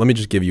 let me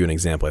just give you an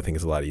example. I think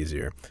it's a lot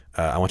easier.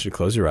 I want you to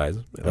close your eyes.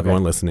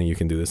 Everyone listening, you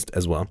can do this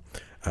as well.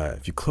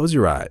 If you close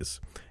your eyes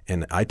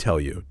and I tell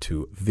you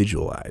to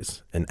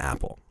visualize an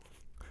apple,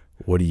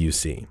 what do you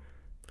see?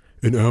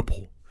 An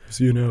apple. I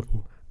see an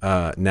apple.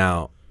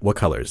 Now, what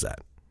color is that?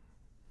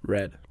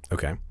 Red.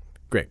 Okay,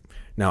 great.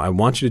 Now, I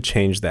want you to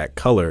change that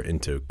color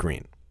into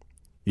green.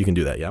 You can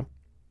do that, yeah?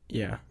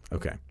 Yeah.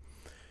 Okay.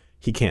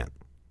 He can't.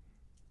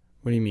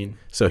 What do you mean?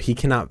 So he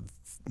cannot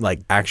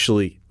like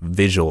actually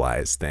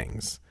visualize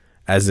things.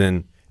 As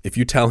in, if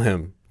you tell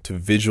him to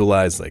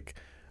visualize like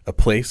a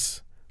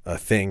place, a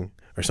thing,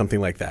 or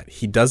something like that,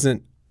 he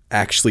doesn't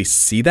actually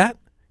see that.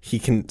 He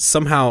can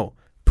somehow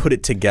put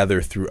it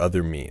together through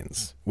other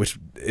means, which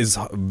is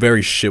a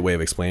very shit way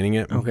of explaining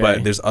it. Okay.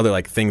 But there's other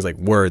like things like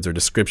words or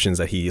descriptions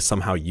that he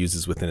somehow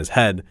uses within his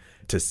head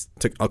to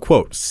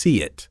quote,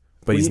 see it.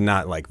 But he's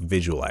not like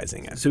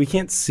visualizing it. So he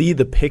can't see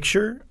the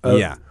picture?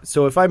 Yeah.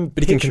 So if I'm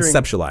But he can picturing...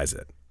 conceptualize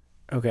it,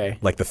 Okay.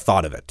 like the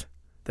thought of it.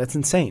 That's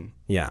insane.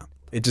 Yeah.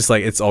 It just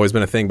like, it's always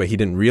been a thing, but he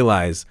didn't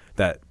realize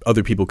that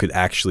other people could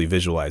actually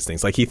visualize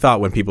things. Like he thought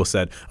when people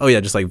said, oh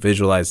yeah, just like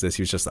visualize this,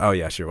 he was just, oh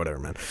yeah, sure, whatever,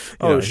 man.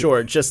 You know,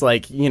 Sure. Just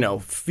like,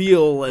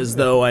 feel as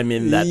though I'm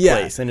in that Yeah.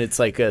 place. And it's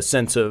like a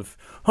sense of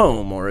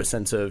home or a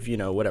sense of,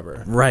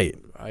 whatever. Right.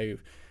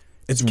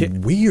 It's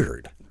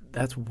weird.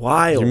 That's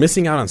wild. You're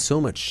missing out on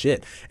so much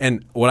shit.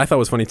 And what I thought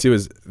was funny too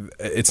is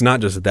it's not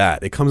just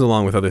that. It comes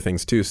along with other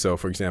things too. So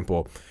for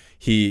example,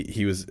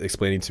 he was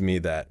explaining to me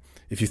that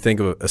if you think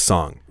of a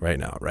song right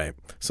now, right?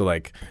 So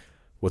like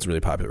what's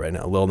really popular right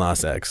now, Lil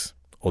Nas X,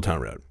 Old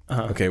Town Road.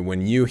 Uh-huh. Okay,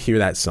 when you hear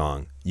that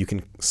song, you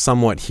can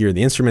somewhat hear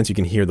the instruments, you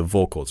can hear the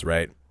vocals,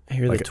 right? I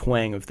hear like the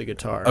twang of the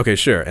guitar. Okay,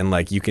 sure. And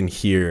like you can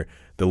hear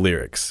the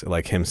lyrics,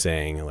 like him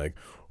saying like,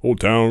 Old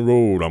Town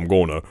Road, I'm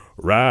gonna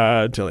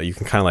ride till you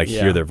can kind of like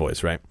hear their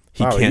voice, right?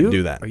 He Wow, can't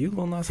do that. Are you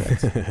Lil Nas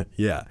X?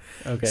 Yeah.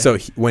 Okay. So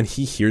when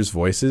he hears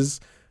voices,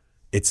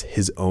 it's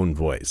his own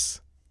voice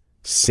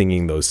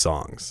singing those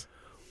songs.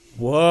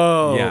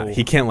 Whoa. Yeah.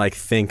 He can't like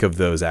think of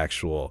those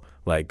actual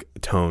like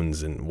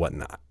tones and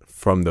whatnot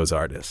from those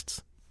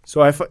artists.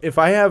 So if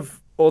I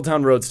have Old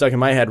Town Road stuck in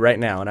my head right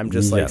now and I'm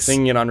just like Yes.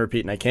 singing it on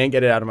repeat and I can't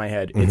get it out of my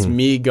head, it's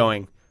me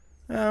going,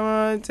 I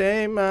want to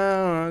take my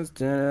horse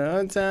to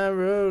Old Town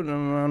Road.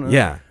 I'm gonna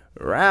Yeah.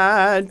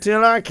 ride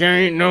till I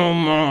can't no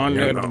more.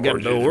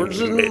 Get the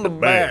horses in the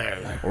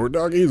back. Or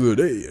doggies it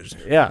is.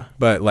 Yeah.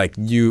 But like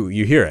you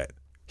hear it.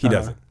 He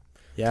doesn't.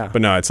 Yeah.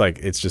 But no, it's like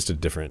it's just a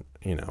different,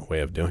 way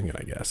of doing it,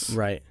 I guess.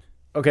 Right.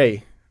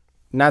 Okay.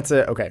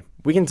 Okay.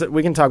 We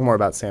can talk more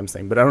about Sam's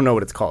thing, but I don't know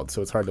what it's called,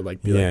 so it's hard to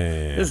like be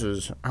Yeah. this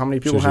is how many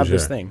people Sure, have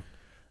this sure. thing.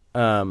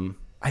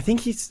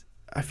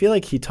 I feel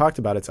like he talked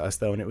about it to us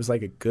though, and it was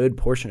like a good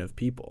portion of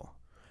people.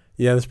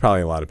 Yeah, there's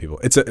probably a lot of people.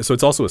 So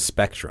it's also a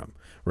spectrum,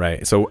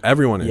 right? So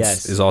everyone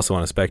is also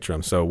on a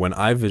spectrum. So when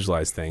I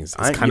visualize things,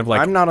 it's kind of like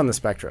I'm not on the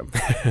spectrum.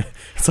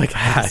 it's like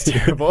half.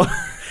 Terrible.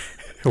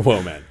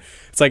 Whoa, man!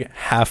 It's like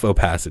half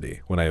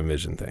opacity when I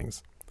envision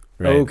things.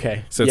 Right?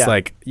 Okay. So it's Yeah.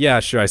 like,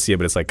 yeah, sure, I see it,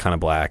 but it's like kind of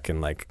black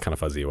and like kind of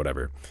fuzzy or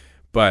whatever.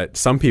 But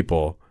some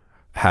people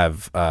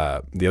have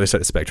the other side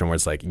of the spectrum where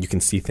it's like you can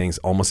see things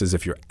almost as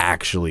if you're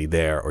actually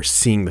there or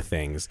seeing the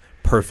things,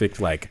 perfect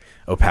like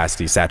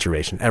opacity,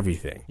 saturation,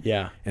 everything.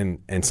 Yeah. And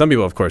some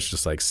people, of course,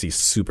 just like see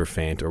super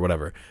faint or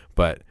whatever.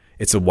 But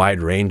it's a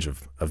wide range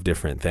of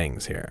different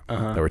things here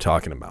that we're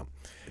talking about.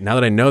 Now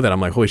that I know that,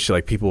 I'm like, holy shit,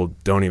 like people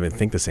don't even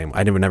think the same.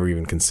 I never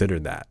even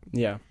considered that.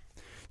 Yeah.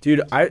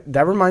 Dude,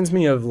 that reminds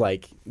me of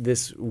like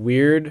this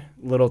weird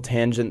little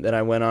tangent that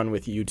I went on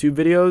with YouTube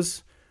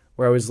videos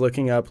where I was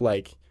looking up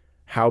like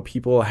how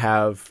people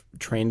have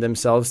trained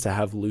themselves to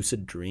have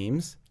lucid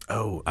dreams.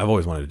 Oh, I've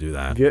always wanted to do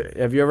that.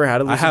 Have you ever had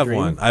a lucid I have dream?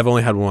 one. I've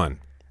only had one.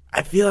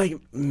 I feel like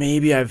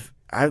maybe I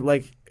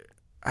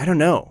don't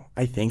know.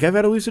 I think I've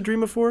had a lucid dream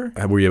before.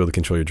 Were you able to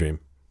control your dream?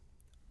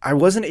 I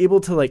wasn't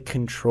able to like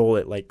control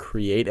it, like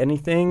create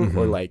anything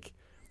or like,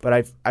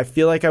 but I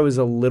feel like I was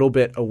a little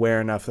bit aware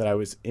enough that I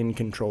was in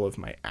control of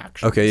my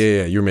actions. Okay,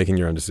 yeah. You're making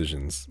your own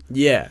decisions.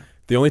 Yeah.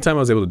 The only time I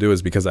was able to do it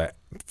is because I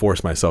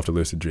forced myself to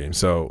lucid dream.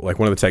 So like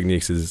one of the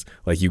techniques is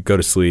like you go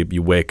to sleep,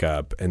 you wake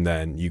up, and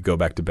then you go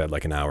back to bed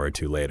like an hour or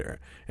two later,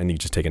 and you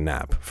just take a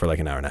nap for like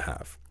an hour and a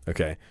half.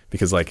 Okay,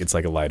 because like it's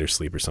like a lighter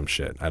sleep or some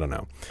shit. I don't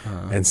know.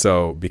 And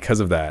so because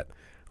of that,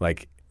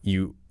 like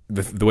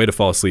the way to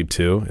fall asleep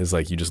too is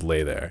like you just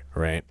lay there,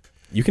 right?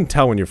 You can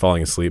tell when you're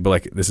falling asleep, but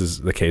like this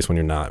is the case when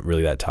you're not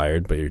really that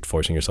tired, but you're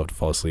forcing yourself to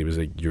fall asleep. Is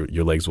like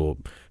your legs will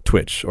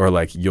twitch or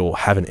like you'll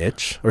have an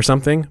itch or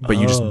something, but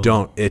you just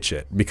don't itch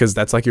it because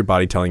that's like your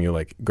body telling you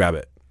like grab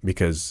it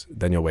because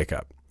then you'll wake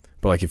up.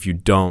 But like if you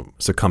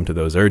don't succumb to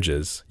those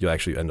urges, you'll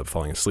actually end up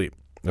falling asleep.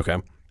 Okay,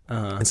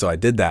 and so I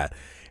did that,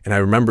 and I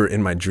remember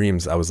in my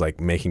dreams I was like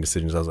making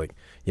decisions. I was like,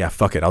 yeah,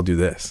 fuck it, I'll do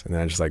this, and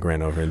then I just like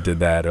ran over and did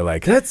that, or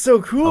like That's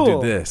so cool.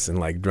 I'll do this, and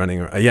like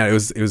running. Yeah, it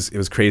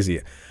was crazy.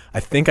 I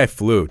think I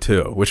flew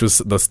too, which was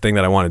the thing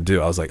that I wanted to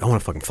do. I was like, I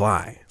want to fucking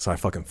fly. So I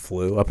fucking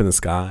flew up in the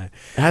sky.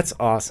 That's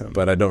awesome.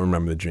 But I don't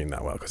remember the dream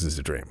that well because it's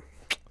a dream.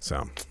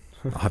 So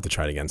I'll have to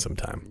try it again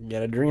sometime.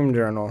 Get a dream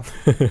journal.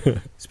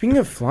 Speaking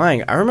of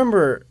flying, I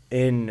remember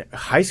in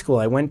high school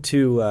I went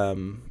to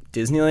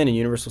Disneyland and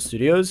Universal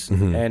Studios,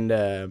 and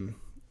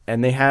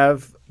they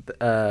have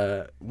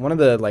one of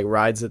the like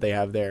rides that they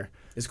have there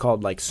is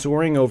called like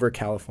Soaring Over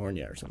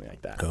California or something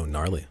like that. Oh,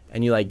 gnarly.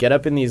 And you like get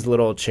up in these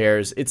little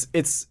chairs. It's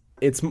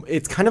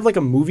kind of like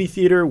a movie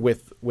theater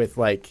with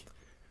like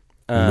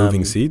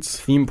Moving seats?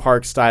 theme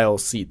park style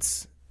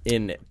seats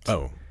in it.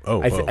 Oh,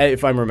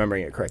 if I'm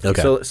remembering it correctly.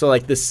 Okay. So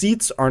like the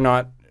seats are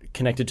not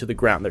connected to the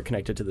ground; they're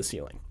connected to the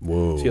ceiling.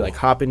 whoa. So you like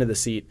hop into the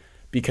seat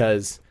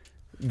because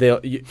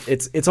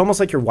it's almost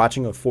like you're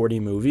watching a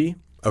 4D movie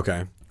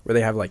Okay. where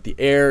they have like the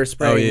air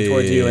spraying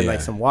towards you and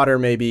like some water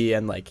maybe,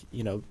 and like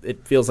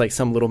it feels like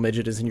some little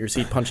midget is in your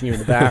seat punching you in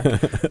the back.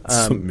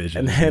 Some midget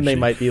and in then your they seat.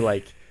 might be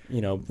like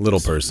Little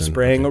person.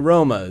 spraying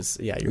aromas.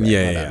 Yeah, you're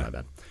right.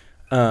 My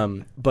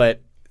bad.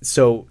 But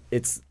so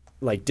it's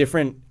like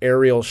different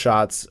aerial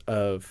shots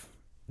of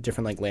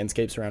different like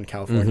landscapes around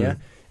California,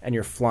 and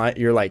you're flying.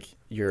 You're like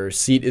your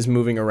seat is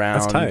moving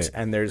around, That's tight.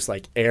 and there's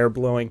like air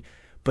blowing.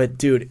 But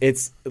dude,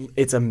 it's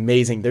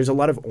amazing. There's a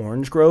lot of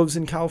orange groves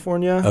in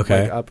California,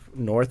 Okay. like up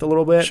north a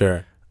little bit.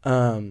 Sure.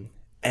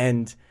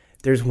 And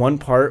there's one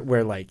part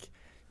where like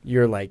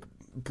you're like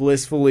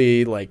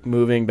blissfully like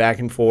moving back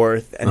and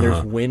forth, and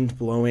there's wind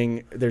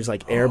blowing, there's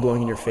like air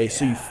blowing in your face,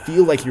 so you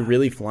feel like you're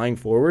really flying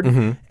forward,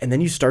 and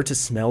then you start to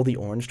smell the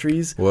orange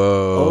trees. Whoa.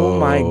 Oh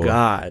my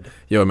god.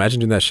 Yo,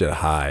 imagine doing that shit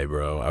high,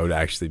 bro. I would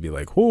actually be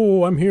like,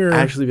 oh, I'm here.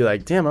 Actually be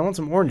like, damn, I want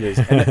some oranges.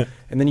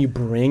 And then you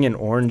bring an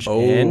orange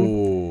in.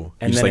 You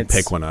and just then like it's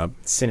pick one up.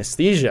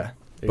 Synesthesia.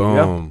 There you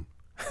Boom.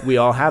 go. We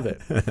all have it.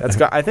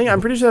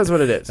 I'm pretty sure that's what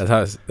it is.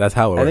 That's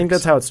how it works. I think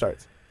that's how it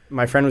starts.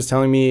 My friend was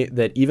telling me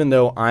that even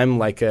though I'm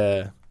like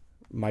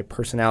my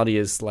personality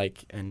is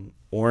like an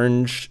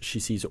orange, she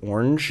sees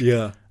orange.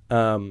 Yeah.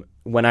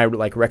 When I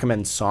like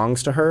recommend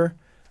songs to her,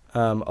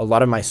 a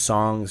lot of my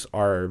songs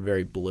are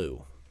very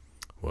blue.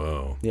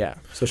 Whoa. Yeah.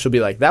 So she'll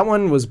be like, that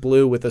one was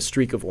blue with a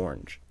streak of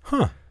orange.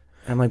 Huh.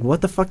 And I'm like,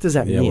 what the fuck does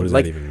that Yeah, mean? what does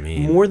like, that even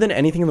mean? More than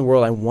anything in the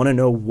world, I want to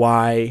know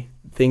why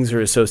things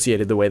are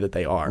associated the way that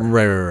they are.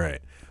 Right.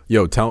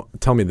 Yo, tell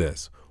me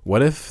this.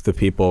 What if the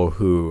people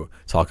who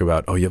talk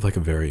about, oh, you have like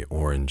a very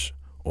orange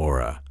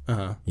aura,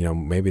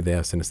 maybe they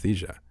have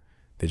synesthesia.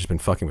 They've just been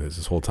fucking with us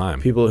this whole time.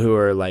 People who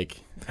are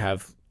like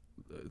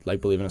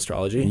believe in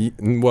astrology,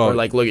 or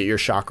like look at your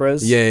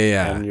chakras,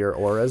 Yeah. and your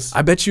auras.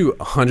 I bet you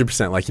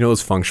 100%, like,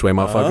 those feng shui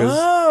motherfuckers.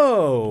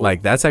 Oh,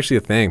 Like, that's actually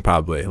a thing,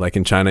 probably. Like,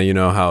 in China, you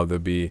know how they'll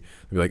be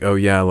like, oh,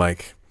 yeah,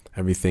 like,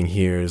 everything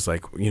here is,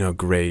 like,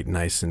 great,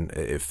 nice, and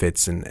it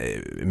fits, and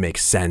it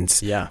makes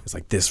sense. Yeah. It's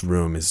like, this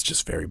room is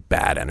just very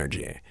bad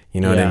energy. You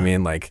know what Yeah. I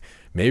mean? Like,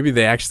 maybe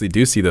they actually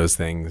do see those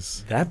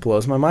things. that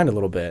blows my mind a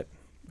little bit.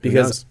 Who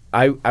Because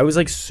I was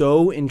like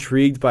so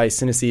intrigued by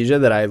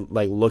synesthesia that I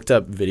like looked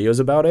up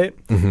videos about it,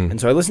 and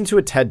so I listened to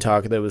a TED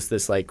talk that was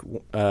this like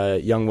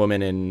young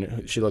woman,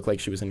 and she looked like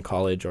she was in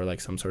college or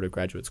like some sort of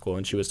graduate school,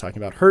 and she was talking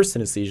about her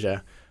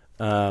synesthesia.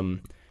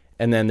 And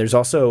then there's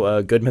also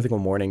a Good Mythical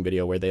Morning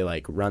video where they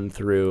like run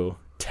through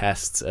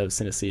tests of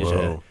synesthesia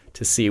Whoa.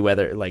 to see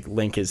whether like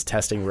Link is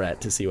testing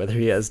Rhett to see whether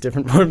he has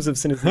different forms of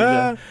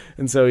synesthesia.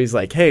 And so he's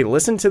like, hey,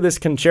 listen to this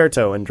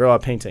concerto and draw a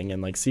painting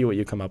and like see what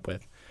you come up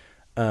with.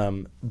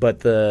 But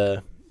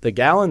the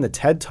gal in the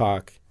TED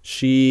Talk,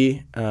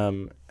 she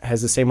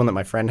has the same one that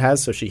my friend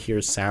has, so she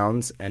hears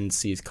sounds and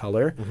sees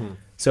color.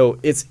 So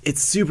it's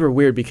super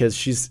weird because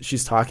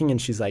she's talking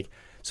and she's like,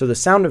 so the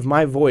sound of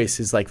my voice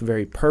is like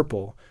very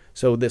purple.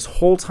 So this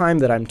whole time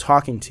that I'm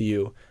talking to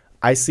you,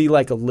 I see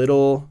like a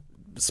little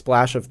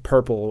splash of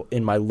purple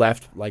in my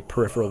left like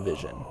peripheral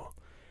vision.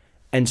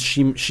 And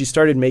she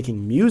started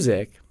making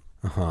music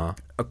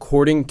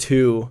according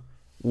to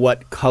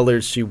what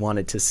colors she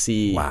wanted to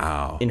see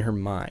Wow. in her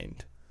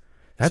mind.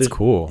 That's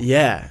cool.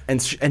 Yeah,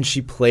 and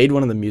she played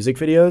one of the music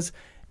videos,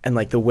 and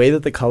like the way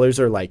that the colors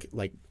are like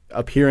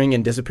appearing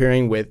and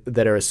disappearing with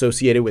that are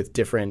associated with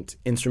different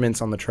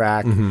instruments on the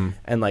track,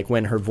 and like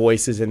when her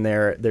voice is in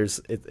there,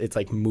 it's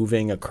like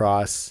moving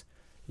across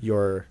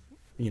your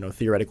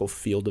theoretical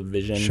field of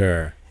vision.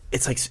 Sure.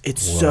 It's like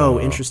it's so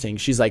interesting.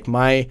 She's like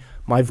my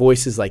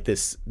voice is like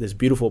this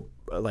beautiful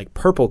like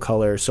purple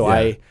color, so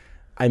Yeah.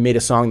 I made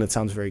a song that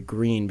sounds very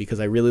green because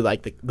I really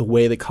like the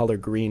way the color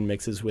green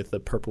mixes with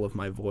the purple of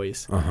my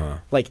voice.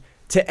 Like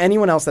to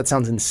anyone else that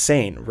sounds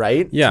insane,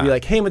 right? Yeah. To be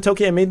like, hey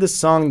Matoki, I made this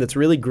song that's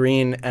really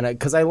green, and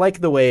because I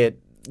like the way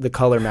the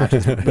color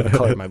matches with the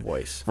color of my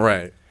voice.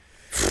 Right.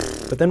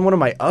 But then one of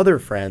my other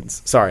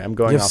friends, sorry, I'm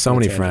going You have off so on a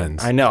many tangent.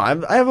 friends. I know.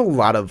 I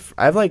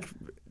have like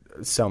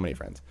so many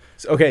friends.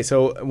 Okay,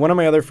 so one of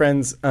my other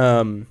friends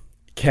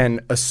can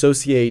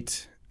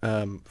associate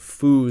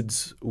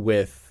foods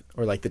with,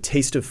 or like the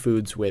taste of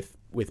foods with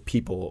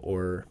people,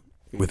 or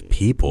With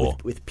people.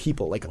 with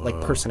people,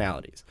 like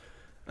personalities.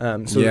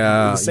 So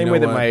Yeah, the same you know way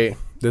that what? my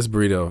This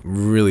burrito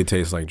really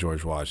tastes like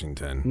George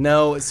Washington.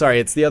 no, sorry,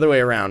 it's the other way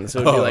around. So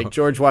it'd be Oh. like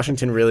George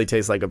Washington really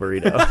tastes like a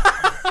burrito.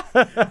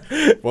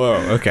 Whoa,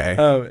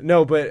 okay.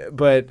 No,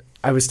 but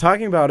I was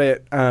talking about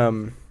it,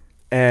 and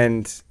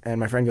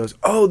my friend goes,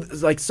 "Oh,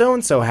 like so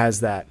and so has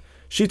that."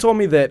 She told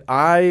me that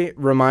I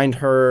remind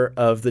her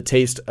of the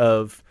taste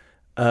of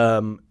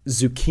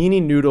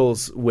zucchini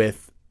noodles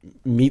with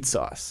meat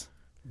sauce.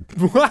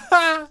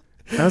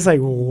 I was like,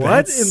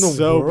 "What in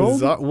the world?"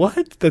 Bizarre.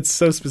 What? That's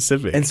so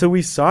specific. And so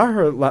we saw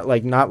her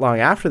like not long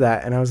after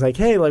that, and I was like,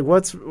 "Hey, like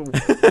what's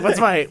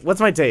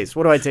my taste?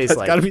 What do I taste That's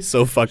like?" gotta be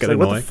so fucking She's like,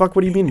 what annoying. the fuck?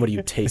 What do you mean? What do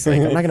you taste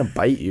like? I'm not gonna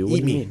bite you. What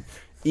Eat do you me. mean?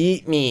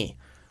 Eat me.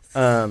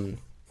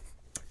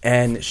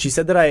 And she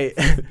said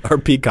that Our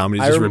peak comedy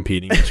is I just rem-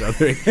 repeating each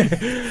other.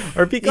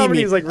 our peak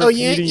comedy is like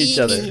repeating each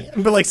other.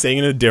 But like saying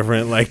in a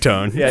different like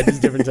tone. Yeah,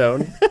 just different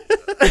tone.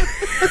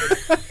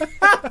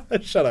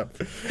 Shut up.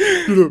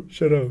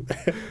 Shut up.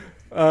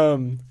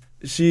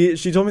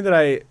 She told me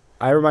that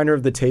I remind her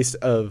of the taste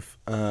of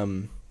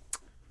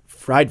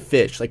fried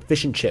fish, like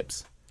fish and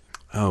chips.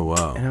 Oh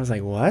wow. And I was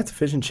like, what?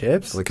 Fish and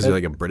chips? Like, 'cause you're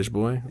like a British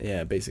boy?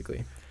 Yeah,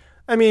 basically.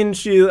 I mean,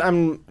 she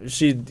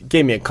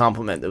gave me a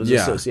compliment that was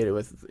Yeah. associated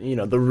with,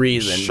 the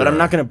reason, but I'm Sure.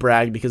 not going to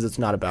brag because it's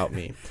not about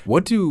me.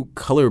 What do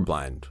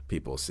colorblind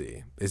people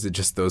see? Is it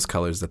just those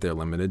colors that they're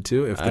limited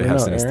to if I they don't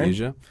have know,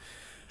 synesthesia?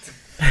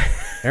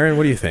 Aaron,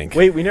 what do you think?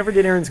 Wait, we never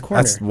did Aaron's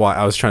Corner. That's why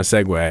I was trying to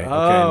segue. Okay,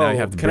 now you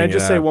have to Can I bring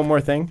just it say up. one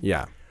more thing?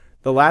 Yeah.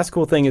 The last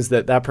cool thing is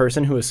that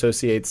person who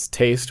associates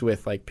taste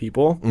with like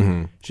people,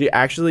 Mm-hmm. she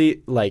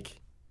actually like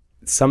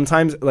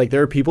sometimes like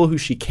there are people who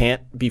she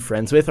can't be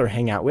friends with or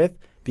hang out with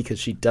because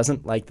she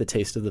doesn't like the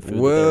taste of the food. That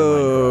they remind her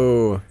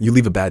of. Whoa. You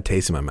leave a bad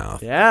taste in my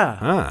mouth. Yeah.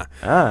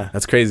 Ah.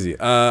 That's crazy.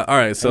 All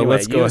right, so Anyway,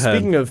 let's go ahead.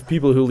 Speaking of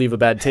people who leave a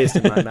bad taste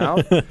in my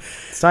mouth,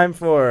 it's time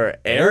for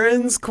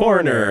Aaron's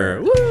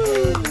Corner.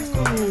 Woo!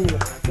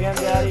 Damn,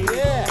 Daddy.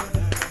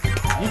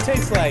 You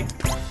taste like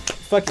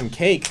fucking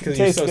cake because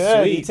You taste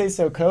good. You taste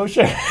so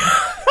kosher.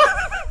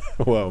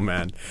 Whoa,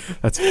 man.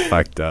 That's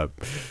fucked up.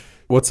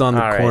 What's on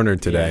the All right. corner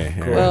today? Yeah,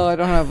 cool. Aaron? Well, I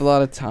don't have a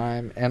lot of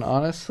time, and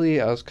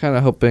honestly, I was kind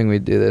of hoping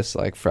we'd do this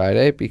like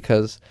Friday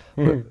because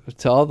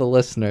to all the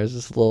listeners,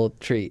 this is a little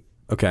treat.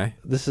 Okay.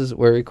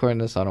 We're recording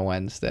this on a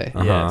Wednesday.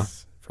 Uh-huh.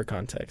 Yes, for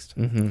context.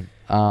 And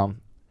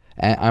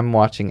I'm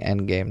watching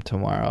Endgame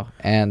tomorrow,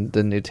 and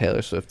the new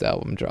Taylor Swift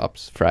album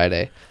drops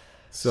Friday.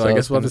 So I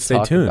guess we'll have to stay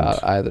talk tuned.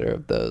 about either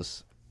of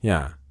those.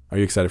 Yeah. Are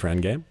you excited for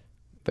Endgame?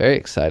 Very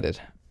excited.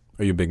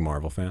 Are you a big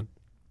Marvel fan?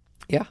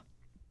 Yeah.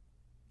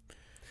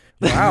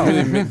 Wow.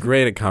 Really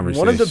great at conversation.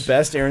 One of the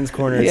best Aaron's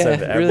Corners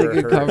I've ever really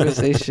good heard.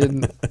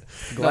 conversation.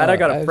 Glad I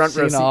got a I've front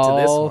row seen seat to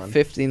this all one.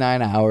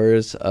 59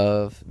 hours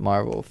of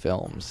Marvel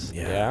films.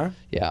 Yeah.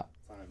 Yeah.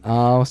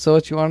 So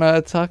what you want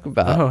to talk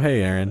about? Oh,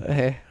 hey, Aaron.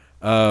 Hey.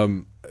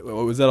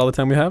 Was that all the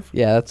time we have?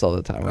 Yeah, that's all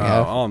the time we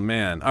have. Oh,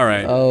 man. All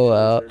right. Oh,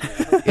 well.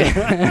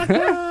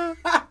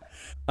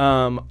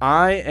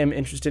 I am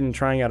interested in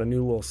trying out a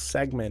new little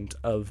segment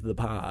of the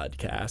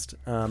podcast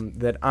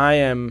that I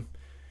am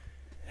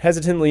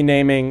hesitantly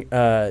naming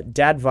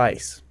Dad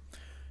Vice.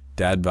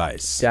 Dad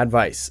Vice. Dad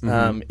Vice.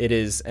 It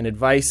is an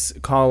advice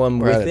column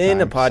We're out of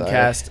within a time,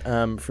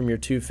 podcast from your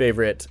two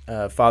favorite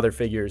father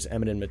figures,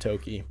 Emmett and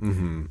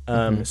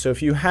Matoki. So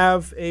if you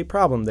have a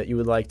problem that you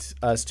would like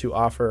us to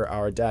offer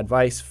our Dad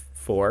Vice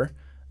for,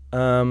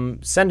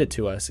 send it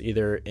to us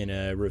either in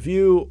a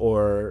review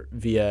or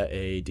via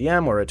a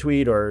DM or a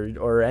tweet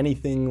or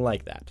anything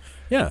like that.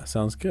 Yeah,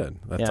 sounds good.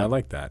 Yeah. I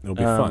like that. It'll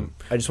be fun.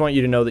 I just want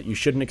you to know that you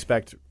shouldn't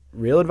expect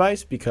real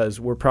advice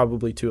because we're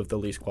probably two of the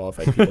least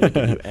qualified people to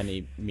give you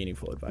any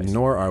meaningful advice.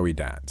 Nor are we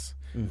dads.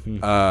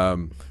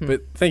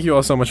 But thank you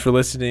all so much for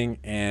listening,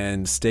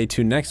 and stay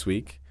tuned next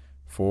week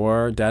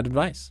for Dad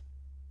Advice.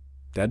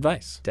 Dad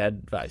Advice.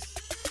 Dad Vice.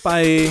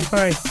 Bye.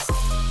 Bye.